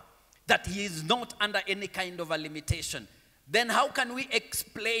power? That he is not under any kind of a limitation? Then how can we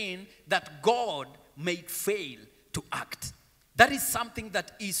explain that God may fail to act? That is something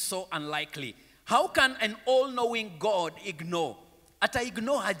that is so unlikely. How can an all-knowing God ignore? Ata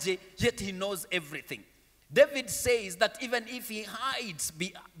ignore aje, yet he knows everything. David says that even if he hides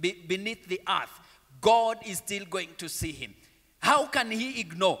beneath the earth, God is still going to see him. How can he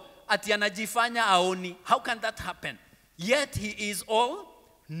ignore? Ati anajifanya aoni. How can that happen? Yet he is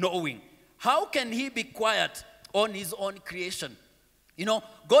all-knowing. How can he be quiet on his own creation? You know,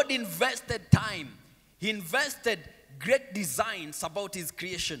 God invested time. He invested great designs about his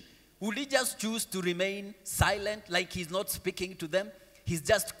creation. Will he just choose to remain silent, like he's not speaking to them? He's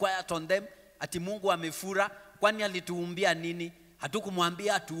just quiet on them. Ati Mungu amefura, kwani alituumbia nini?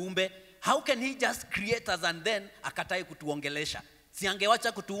 Hatukumwambia tuumbe. How can he just create us and then akatai kutuongelesha? Si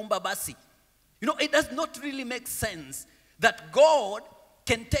angewacha kutuumba basi? You know, it does not really make sense that God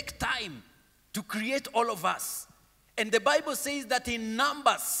can take time to create all of us. And the Bible says that he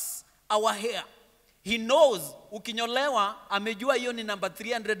numbers our hair. He knows, ukinyolewa, amejua hiyo ni number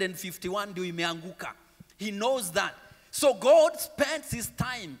 351 ndio imeanguka. He knows that. So God spends his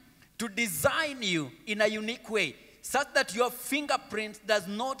time to design you in a unique way, such that your fingerprint does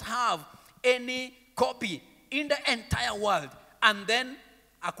not have any copy in the entire world. And then,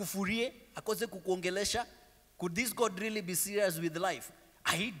 akufurie, akose kukuongelesha. Could this God really be serious with life?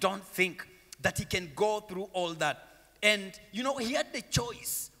 I don't think that he can go through all that. And, you know, he had the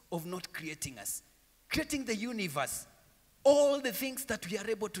choice of not creating us. Creating the universe, all the things that we are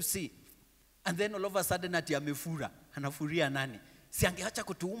able to see. And then all of a sudden ati amefura, anafuria nani? Si angeacha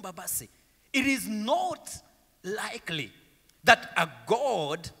kutuumba basi. It is not likely that a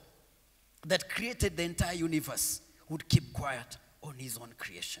God that created the entire universe would keep quiet on his own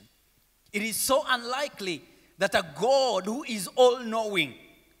creation. It is so unlikely that a God who is all-knowing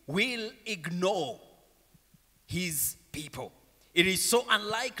will ignore his people. It is so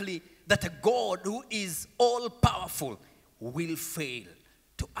unlikely that a God who is all powerful will fail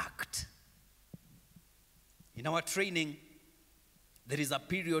to act. In our training, there is a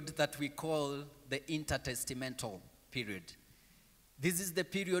period that we call the intertestamental period. This is the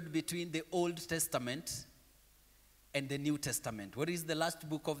period between the Old Testament and the New Testament. What is the last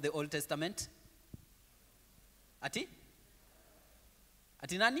book of the Old Testament? Ati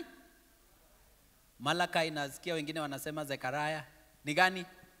nani? Malachi, nasikia wengine wanasema Zechariah. Ni gani?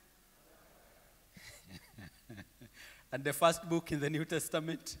 And the first book in the New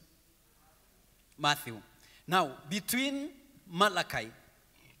Testament? Matthew. Now, between Malachi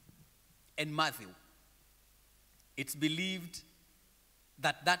and Matthew, it's believed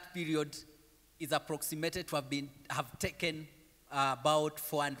that that period is approximated to have taken about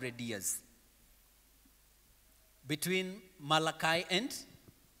 400 years. Between Malachi and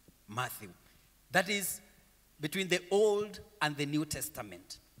Matthew. That is between the Old and the New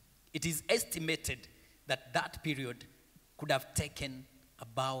Testament. It is estimated that that period could have taken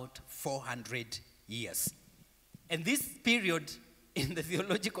about 400 years. And this period in the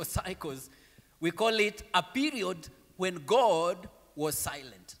theological cycles, we call it a period when God was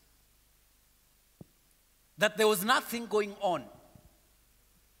silent. That there was nothing going on.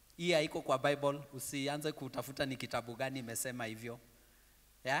 Hii haiko kwa Bible, usianze kutafuta ni kitabu gani imesema hivyo.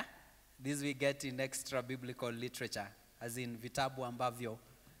 Yeah? This we get in extra biblical literature, as in vitabu ambavyo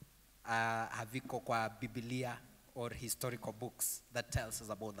haviko kwa Biblia or historical books that tells us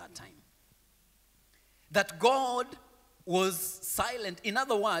about that time. That God was silent. In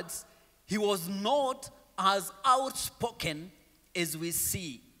other words, he was not as outspoken as we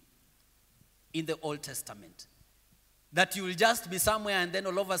see in the Old Testament. That you will just be somewhere and then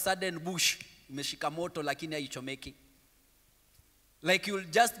all of a sudden, bush, imeshika moto lakini haichomeki. Like you'll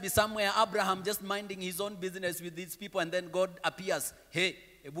just be somewhere, Abraham just minding his own business with these people, and then God appears. Hey,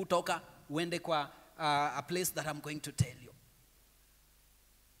 ebu toka, uende kwa a place that I'm going to tell you.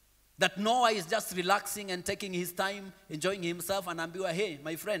 That Noah is just relaxing and taking his time, enjoying himself, and ambiwa, hey,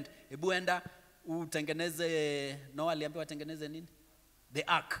 my friend, ebu enda utengeneze, Noah aliambiwa tengeneze nini?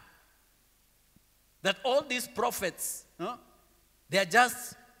 The ark. That all these prophets, they are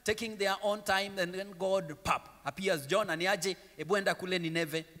just taking their own time, and then God appears. John aniaje ebu enda kule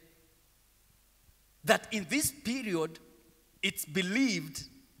Nineve. That in this period, it's believed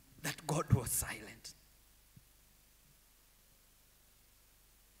that God was silent.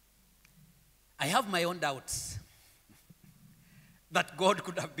 I have my own doubts that God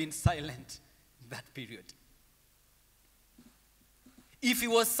could have been silent in that period. If he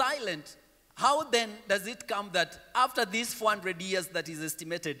was silent, how then does it come that after these 400 years that is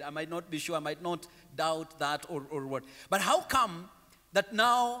estimated, I might not be sure, I might not doubt that or what, but how come that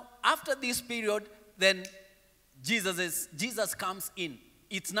now after this period, then Jesus comes in.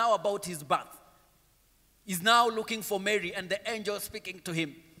 It's now about his birth. He's now looking for Mary and the angel speaking to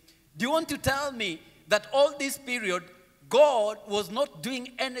him. Do you want to tell me that all this period, God was not doing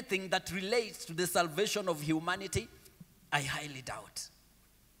anything that relates to the salvation of humanity? I highly doubt.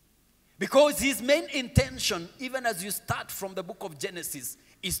 Because his main intention, even as you start from the book of Genesis,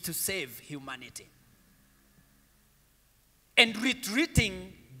 is to save humanity. And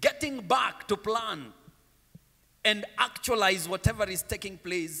retreating, getting back to plan and actualize whatever is taking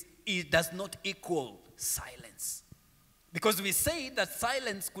place, it does not equal silence. Because we say that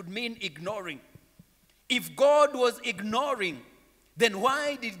silence could mean ignoring. If God was ignoring, then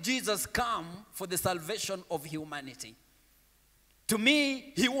why did Jesus come for the salvation of humanity? To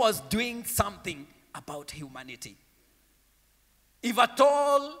me, he was doing something about humanity. If at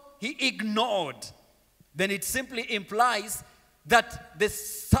all he ignored, then it simply implies that the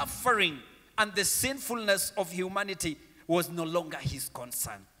suffering and the sinfulness of humanity was no longer his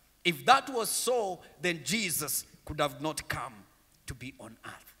concern. If that was so, then Jesus could have not come to be on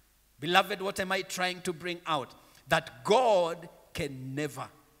earth. Beloved, what am I trying to bring out? That God can never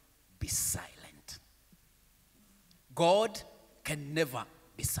be silent. God can never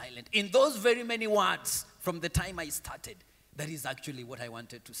be silent. In those very many words from the time I started, that is actually what I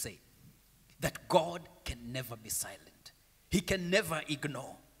wanted to say. That God can never be silent. He can never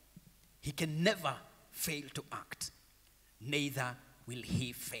ignore. He can never fail to act. Neither will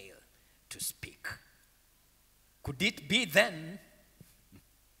he fail to speak. Could it be then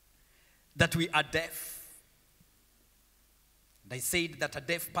that we are deaf? And I said that a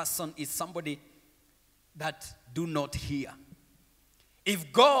deaf person is somebody that do not hear.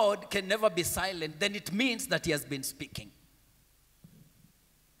 If God can never be silent, then it means that he has been speaking.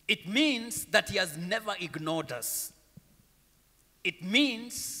 It means that he has never ignored us. It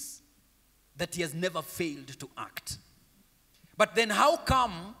means that he has never failed to act. But then how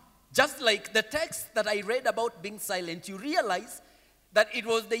come Just like the text that I read about being silent, you realize that it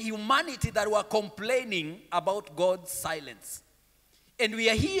was the humanity that were complaining about God's silence. And we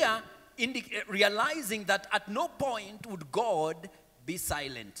are here realizing that at no point would God be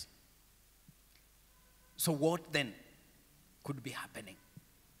silent. So what then could be happening?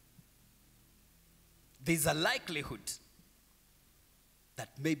 There's a likelihood that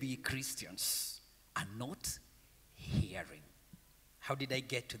maybe Christians are not hearing. How did I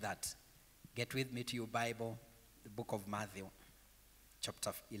get to that? Get with me to your Bible, the book of Matthew,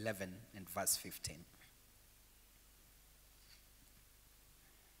 chapter 11 and verse 15.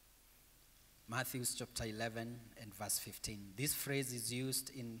 Matthew chapter 11 and verse 15. This phrase is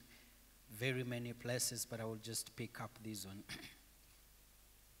used in very many places, but I will just pick up this one.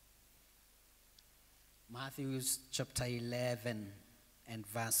 Matthew chapter 11 and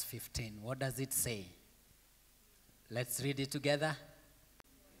verse 15. What does it say? Let's read it together.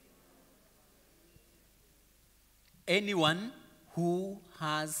 Anyone who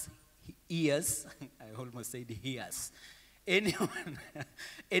has ears, I almost said ears.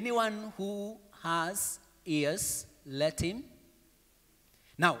 Anyone who has ears, let him.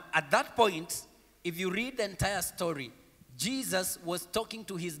 Now, at that point, if you read the entire story, Jesus was talking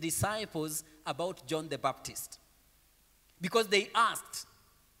to his disciples about John the Baptist. Because they asked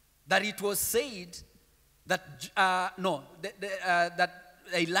that it was said that, that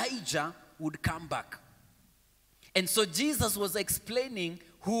Elijah would come back. And so Jesus was explaining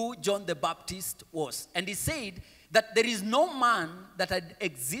who John the Baptist was. And he said that there is no man that had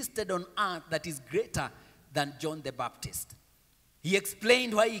existed on earth that is greater than John the Baptist. He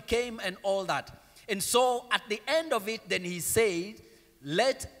explained why he came and all that. And so at the end of it, then he said,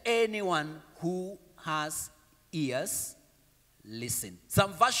 let anyone who has ears listen.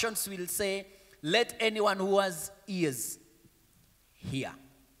 Some versions will say, let anyone who has ears hear.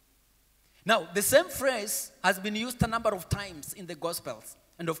 Now, the same phrase has been used a number of times in the Gospels,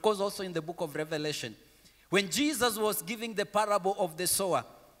 and of course also in the book of Revelation. When Jesus was giving the parable of the sower,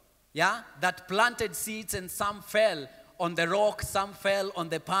 that planted seeds and some fell on the rock, some fell on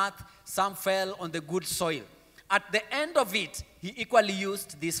the path, some fell on the good soil. At the end of it, he equally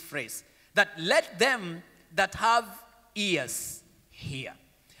used this phrase, that let them that have ears hear.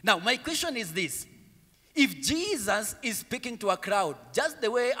 Now, my question is this. If Jesus is speaking to a crowd, just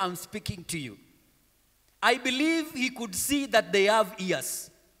the way I'm speaking to you, I believe he could see that they have ears.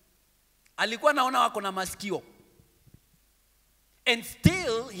 Alikuwa naona wako na masikio. And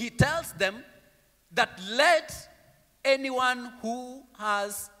still, he tells them that let anyone who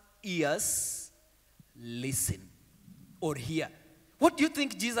has ears listen or hear. What do you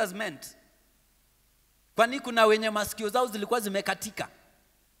think Jesus meant? Kwani kuna wenye masikio zao zilikuwa zimekatika?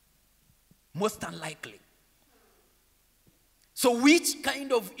 Most unlikely. So which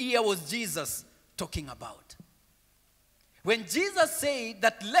kind of ear was Jesus talking about? When Jesus said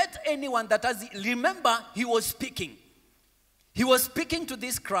that let anyone that has, remember he was speaking. He was speaking to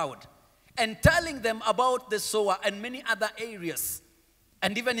this crowd and telling them about the sower and many other areas.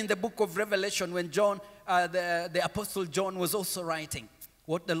 And even in the book of Revelation, when John, the Apostle John was also writing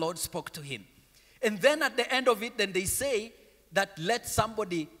what the Lord spoke to him. And then at the end of it, then they say that let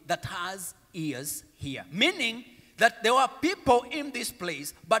somebody that has ears hear. Meaning that there were people in this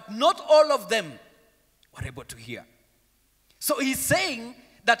place, but not all of them were able to hear. So he's saying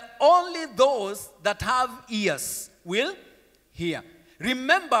that only those that have ears will hear.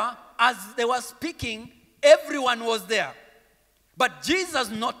 Remember, as they were speaking, everyone was there. But Jesus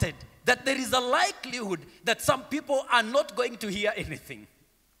noted that there is a likelihood that some people are not going to hear anything.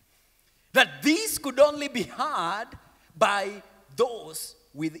 That these could only be heard by those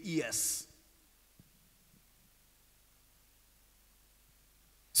with ears.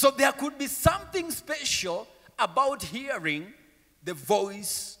 So there could be something special about hearing the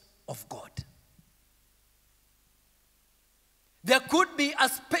voice of God. There could be a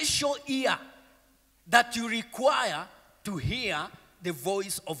special ear that you require to hear the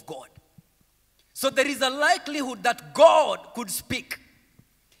voice of God. So there is a likelihood that God could speak,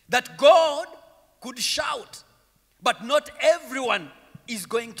 that God could shout, but not everyone is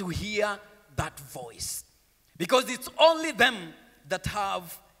going to hear that voice. Because it's only them that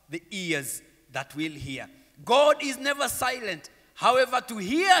have the ears that will hear. God is never silent. However, to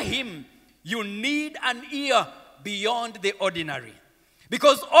hear him, you need an ear beyond the ordinary.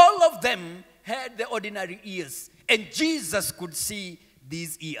 Because all of them had the ordinary ears. And Jesus could see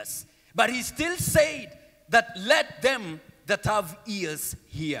these ears. But he still said that let them that have ears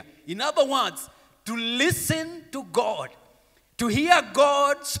hear. In other words, to listen to God, to hear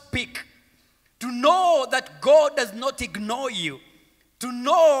God speak, to know that God does not ignore you, To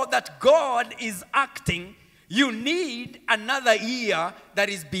know that God is acting, you need another ear that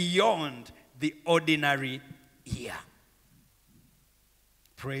is beyond the ordinary ear.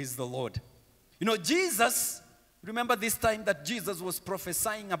 Praise the Lord. You know, Jesus, remember this time that Jesus was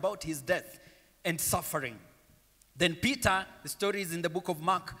prophesying about his death and suffering. Then Peter, the story is in the book of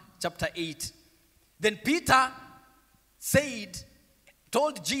Mark, chapter 8. Then Peter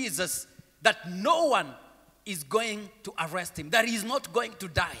told Jesus that no one is going to arrest him, that he is not going to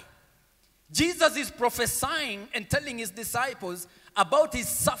die. Jesus is prophesying and telling his disciples about his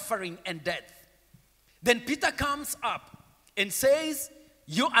suffering and death. Then Peter comes up and says,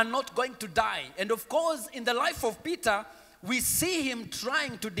 you are not going to die. And of course, in the life of Peter, we see him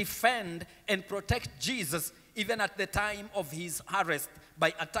trying to defend and protect Jesus even at the time of his arrest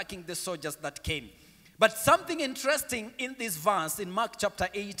by attacking the soldiers that came. But something interesting in this verse, in Mark chapter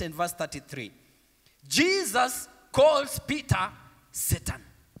 8 and verse 33, Jesus calls Peter Satan.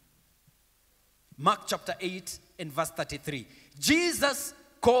 Mark chapter 8 and verse 33. Jesus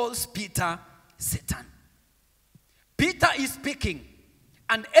calls Peter Satan. Peter is speaking,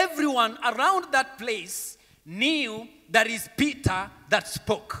 and everyone around that place knew that is Peter that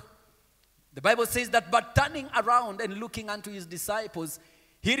spoke. The Bible says that, but turning around and looking unto his disciples,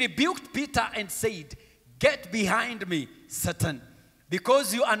 he rebuked Peter and said, get behind me, Satan,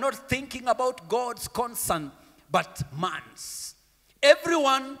 because you are not thinking about God's concern, but man's.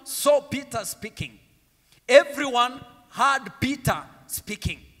 Everyone saw Peter speaking. Everyone heard Peter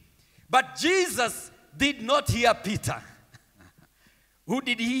speaking. But Jesus did not hear Peter. Who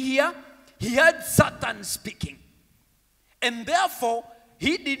did he hear? He heard Satan speaking. And therefore,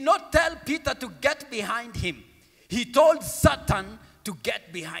 he did not tell Peter to get behind him. He told Satan to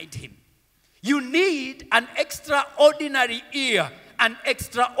get behind him. You need an extraordinary ear, an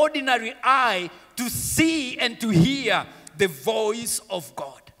extraordinary eye to see and to hear the voice of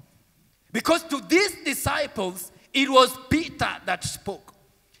God. Because to these disciples, it was Peter that spoke.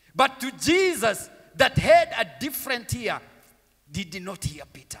 But to Jesus, that had a different ear, did not hear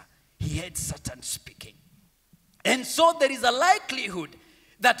Peter. He heard Satan speaking. And so there is a likelihood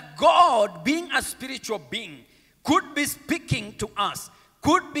that God, being a spiritual being, could be speaking to us,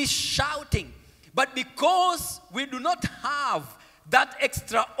 could be shouting. But because we do not have that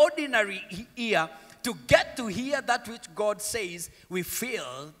extraordinary ear to get to hear that which God says, we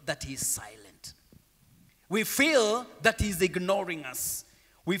feel that he's silent. We feel that he's ignoring us.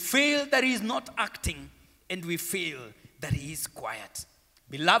 We feel that he's not acting, and we feel that he is quiet.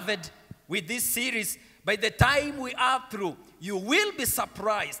 Beloved, with this series, by the time we are through, you will be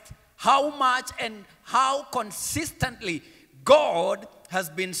surprised how much and how consistently God has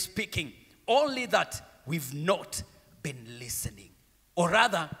been speaking. Only that we've not been listening. Or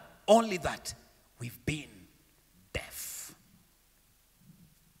rather, only that we've been deaf.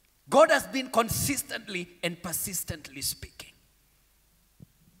 God has been consistently and persistently speaking.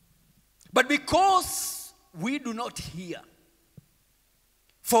 But because we do not hear,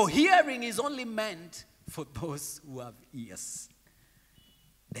 for hearing is only meant for those who have ears,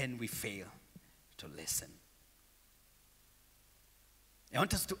 then we fail to listen. I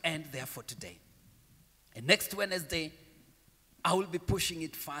want us to end there for today. And next Wednesday, I will be pushing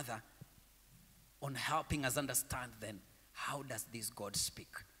it further on helping us understand then, how does this God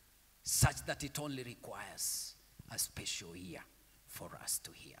speak? Such that it only requires a special ear for us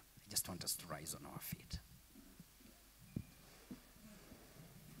to hear. I just want us to rise on our feet.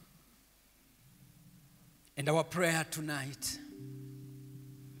 And our prayer tonight,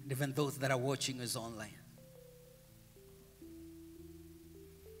 and even those that are watching us online,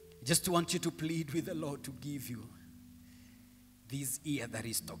 I just want you to plead with the Lord to give you this ear that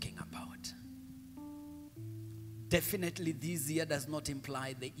he's talking about. Definitely this ear does not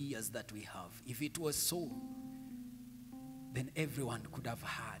imply the ears that we have. If it was so, then everyone could have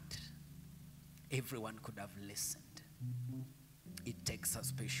heard. Everyone could have listened. It takes a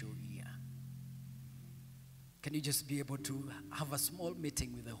special ear. Can you just be able to have a small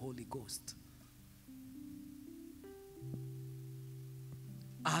meeting with the Holy Ghost?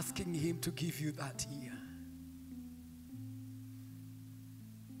 Asking him to give you that ear.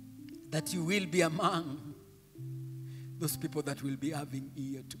 That you will be among those people that will be having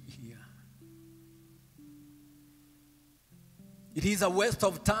ear to hear. It is a waste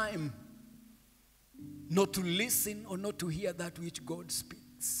of time not to listen or not to hear that which God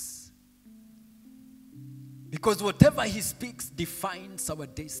speaks. Because whatever he speaks defines our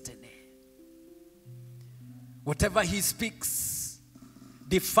destiny. Whatever he speaks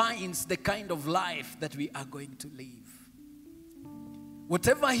defines the kind of life that we are going to live.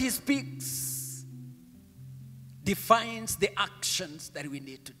 Whatever he speaks defines the actions that we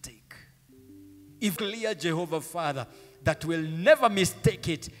need to take. If clear, Jehovah Father, that we'll never mistake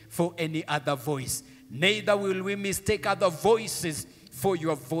it for any other voice. Neither will we mistake other voices for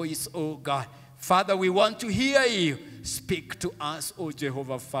your voice, oh God. Father, we want to hear you. Speak to us, oh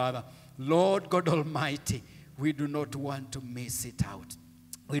Jehovah Father. Lord God Almighty, we do not want to miss it out.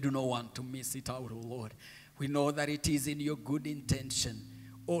 We do not want to miss it out, oh Lord. We know that it is in your good intention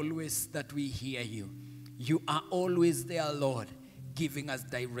always that we hear you. You are always there, Lord, giving us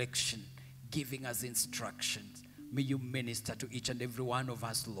direction, giving us instructions. May you minister to each and every one of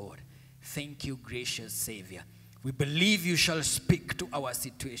us, Lord. Thank you, gracious Savior. We believe you shall speak to our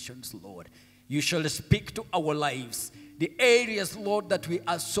situations, Lord. You shall speak to our lives. The areas, Lord, that we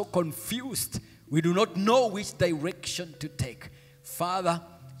are so confused. We do not know which direction to take. Father,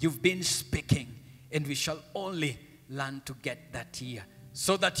 you've been speaking, and we shall only learn to get that here,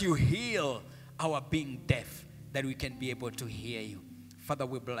 so that you heal our being deaf, that we can be able to hear you. Father,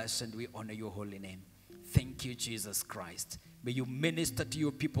 we bless and we honor your holy name. Thank you, Jesus Christ. May you minister to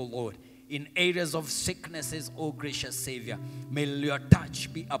your people, Lord, in areas of sicknesses, oh gracious Savior. May your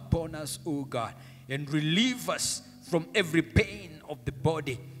touch be upon us, oh God, and relieve us from every pain of the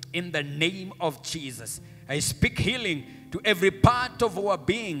body in the name of Jesus. I speak healing to every part of our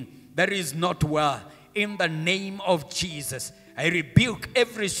being that is not well in the name of Jesus. I rebuke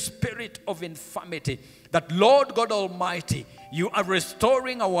every spirit of infirmity, that Lord God Almighty, you are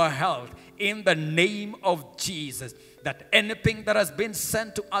restoring our health in the name of Jesus. That anything that has been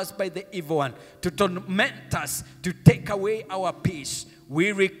sent to us by the evil one to torment us, to take away our peace,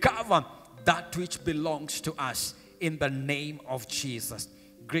 we recover that which belongs to us in the name of Jesus.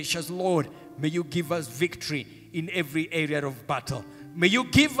 Gracious Lord, may you give us victory in every area of battle. May you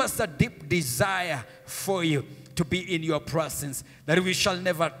give us a deep desire for you to be in your presence, that we shall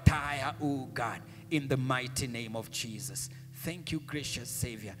never tire, oh God, in the mighty name of Jesus. Thank you, gracious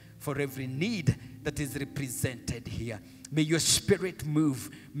Savior, for every need that is represented here. May your spirit move.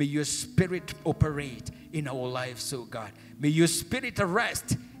 May your spirit operate in our lives, oh God. May your spirit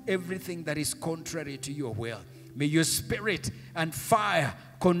arrest everything that is contrary to your will. May your spirit and fire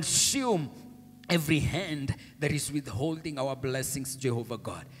consume every hand that is withholding our blessings, Jehovah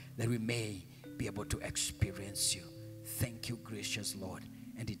God, that we may be able to experience you. Thank you, gracious Lord.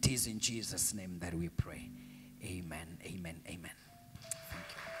 And it is in Jesus' name that we pray. Amen, amen, amen. Thank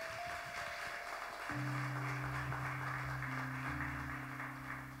you.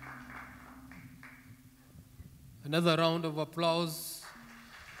 Another round of applause.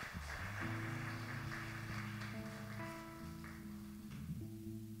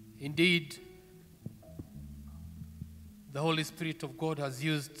 Indeed, the Holy Spirit of God has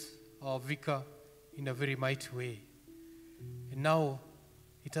used our vicar in a very mighty way. And now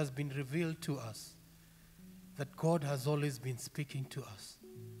it has been revealed to us that God has always been speaking to us.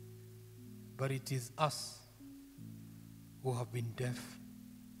 But it is us who have been deaf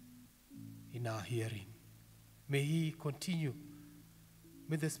in our hearing. May He continue.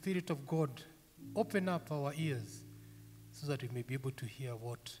 May the Spirit of God open up our ears so that we may be able to hear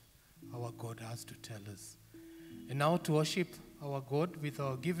what our God has to tell us. And now to worship our God with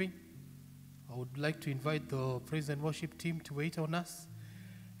our giving, I would like to invite the praise and worship team to wait on us.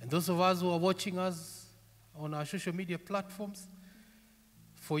 And those of us who are watching us on our social media platforms,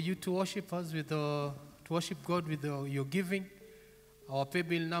 for you to worship us with to worship God with your giving. Our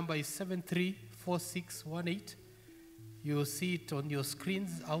PAYBILL number is 734618. You will see it on your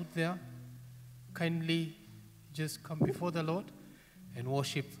screens out there. Kindly just come before the Lord and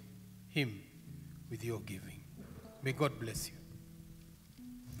worship Him with your giving. May God bless you.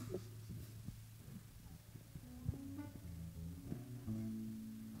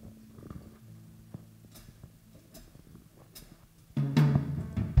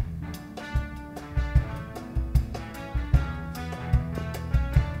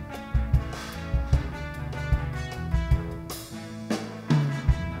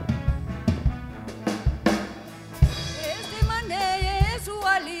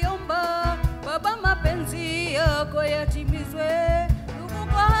 Yatimizwe ndugu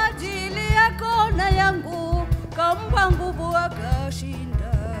kwa ajili yako na yangu, kampa nguvu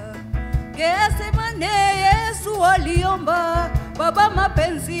akashinda. Gethsemane Yesu aliomba, Baba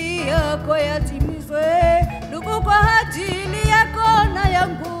mapenzi yako yatimizwe ndugu kwa ajili yako na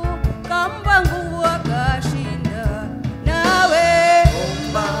yangu, kampa nguvu akashinda. Nawe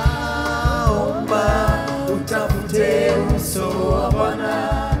omba, omba, utafute uso wa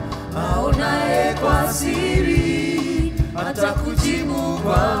Bwana aonaye kwa siri, atakujibu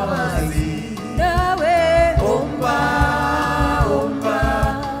kwa wazi. Nawe omba,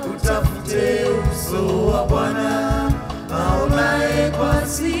 omba, utafute uso wa Bwana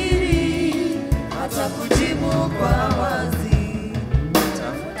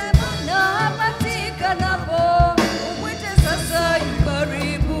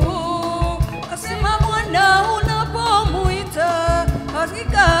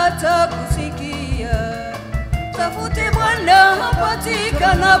Bwana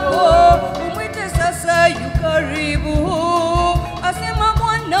hapatikanapo, umwite sasa yu karibu. Asema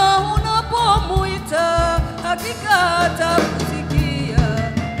Bwana unapomuita, hakika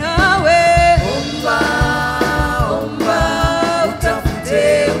atakusikia. Nawe Omba,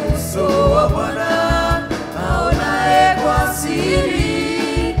 utafute uso wa Bwana, aonaye kwa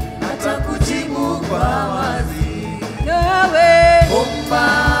siri, atakujibu kwa wazi. nawe Omba,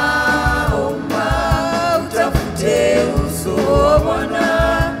 utafute uso wa Bwana,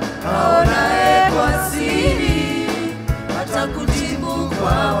 aonaye kwa siri, atakujibu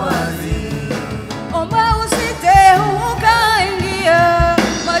kwa wazi. omba usije ukaingia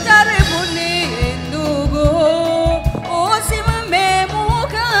majaribuni ndugu, usimame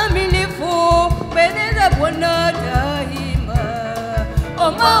mkamilifu mbele za Bwana daima.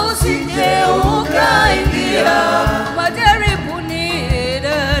 Omba usije ukaingia majaribuni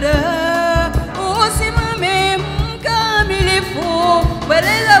dada, usimame mkamilifu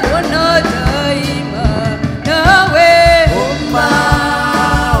mbele za Bwana daima. Nawe Omba,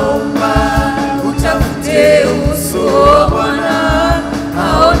 utafute uso wa Bwana,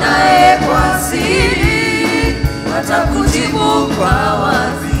 aonaye kwa siri, atakujibu kwa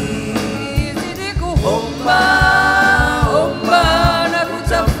wazi. zidi kuomba Omba, na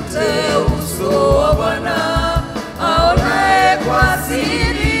kutafute uso wa Bwana, aonaye kwa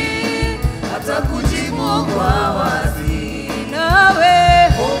siri, atakujibu kwa wazi. nawe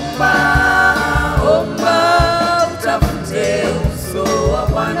Omba, utafute uso wa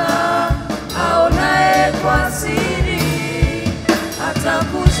Bwana, aonaye kwa siri,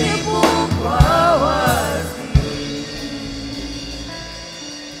 atakujibu kwa wazi.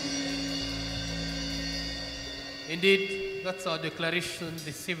 Indeed, that's our declaration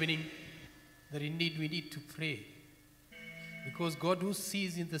this evening, that indeed we need to pray. Because God who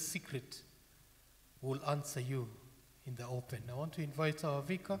sees in the secret will answer you in the open. I want to invite our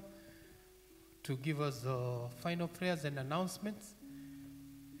vicar to give us the final prayers and announcements,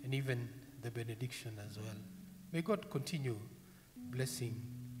 and even the benediction as well. May God continue blessing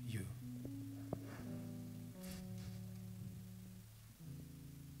you.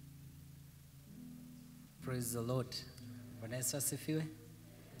 Praise the Lord. Bwana Yesu asifiwe.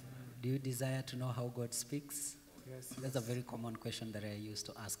 Do you desire to know how God speaks? Yes. That's a very common question that I used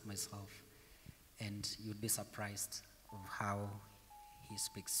to ask myself. And you'd be surprised of how he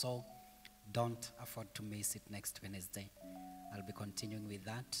speaks. So don't afford to miss it next Wednesday. I'll be continuing with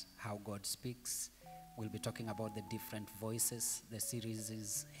that, how God speaks. We'll be talking about the different voices. The series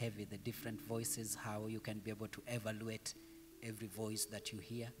is heavy, the different voices, how you can be able to evaluate every voice that you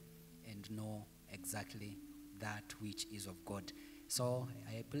hear and know exactly that which is of God. So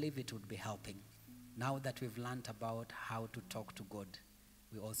I believe it would be helping. Now that we've learned about how to talk to God,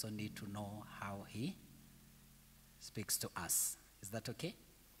 we also need to know how he speaks to us. Is that okay?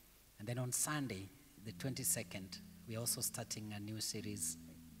 And then on Sunday, the 22nd, we're also starting a new series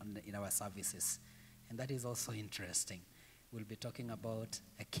in our services. And that is also interesting. We'll be talking about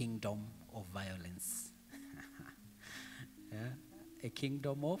a kingdom of violence. Yeah? A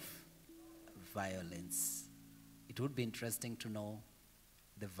kingdom of violence. It would be interesting to know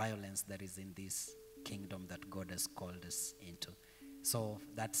the violence that is in this kingdom that God has called us into. So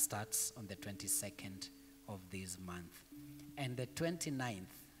that starts on the 22nd of this month. And the 29th,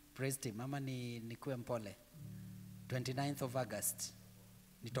 praise team, mama nikuwe mpole. 29th of August,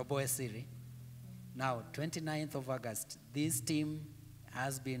 nitoboe siri. Now, 29th of August, this team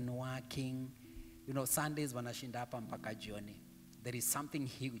has been working, Sundays wanashinda hapa mpaka jioni. There is something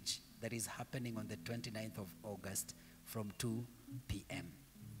huge that is happening on the 29th of August from 2 p.m.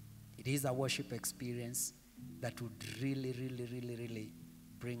 It is a worship experience that would really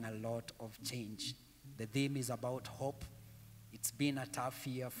bring a lot of change. The theme is about hope. It's been a tough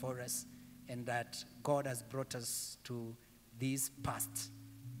year for us, and that God has brought us to this past,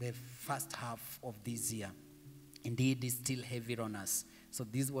 the first half of this year. Indeed, it's still heavy on us. So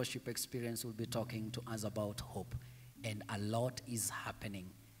this worship experience will be talking to us about hope, and a lot is happening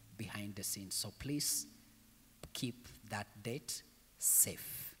behind the scenes. So please keep that date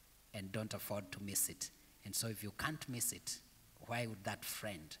safe and don't afford to miss it. And so if you can't miss it, why would that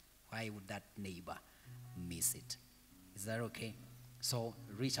friend, why would that neighbor miss it? Is that okay? So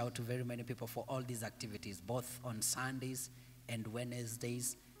reach out to very many people for all these activities, both on Sundays and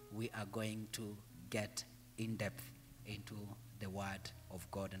Wednesdays. We are going to get in depth into the Word of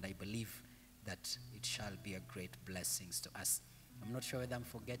God, and I believe that it shall be a great blessings to us. I'm not sure whether I'm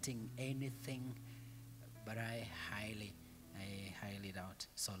forgetting anything, but I highly doubt.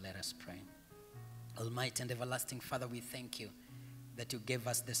 So let us pray. Almighty and everlasting Father, we thank you that you gave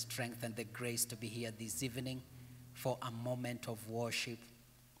us the strength and the grace to be here this evening. for a moment of worship,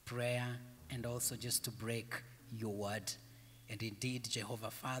 prayer, and also just to break your word. And indeed,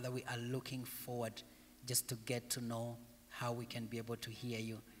 Jehovah Father, we are looking forward just to get to know how we can be able to hear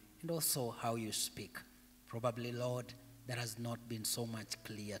you and also how you speak. Probably, Lord, that has not been so much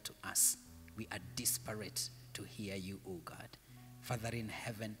clear to us. We are desperate to hear you, O God. Father in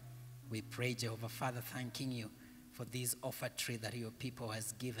heaven, we pray, Jehovah Father, thanking you for this offertory that your people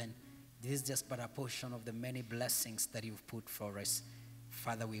has given. This is just but a portion of the many blessings that you've put for us.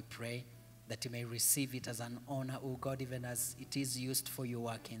 Father, we pray that you may receive it as an honor, O God, even as it is used for your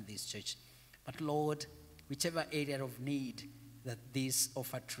work in this church. But Lord, whichever area of need that this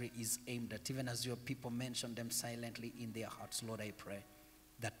offertory is aimed at, even as your people mention them silently in their hearts, Lord, I pray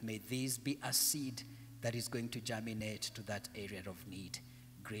that may this be a seed that is going to germinate to that area of need.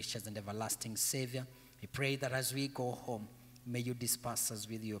 Gracious and everlasting Savior, we pray that as we go home, may you disperse us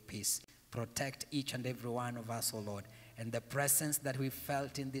with your peace. Protect each and every one of us, O Lord. And the presence that we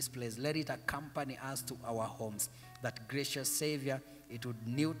felt in this place, let it accompany us to our homes. That gracious Savior, it would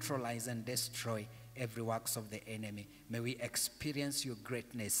neutralize and destroy every works of the enemy. May we experience your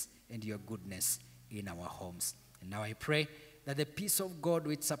greatness and your goodness in our homes. And now I pray that the peace of God,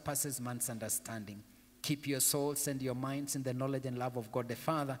 which surpasses man's understanding, keep your souls and your minds in the knowledge and love of God the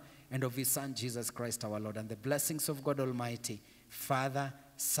Father and of his Son, Jesus Christ our Lord. And the blessings of God Almighty, Father,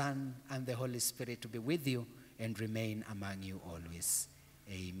 Son, and the Holy Spirit to be with you and remain among you always.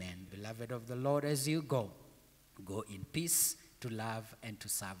 Amen. Beloved of the Lord, as you go in peace to love and to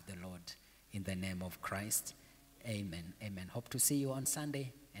serve the Lord. In the name of Christ. Amen. Amen. Hope to see you on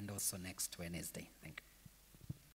Sunday and also next Wednesday. Thank you.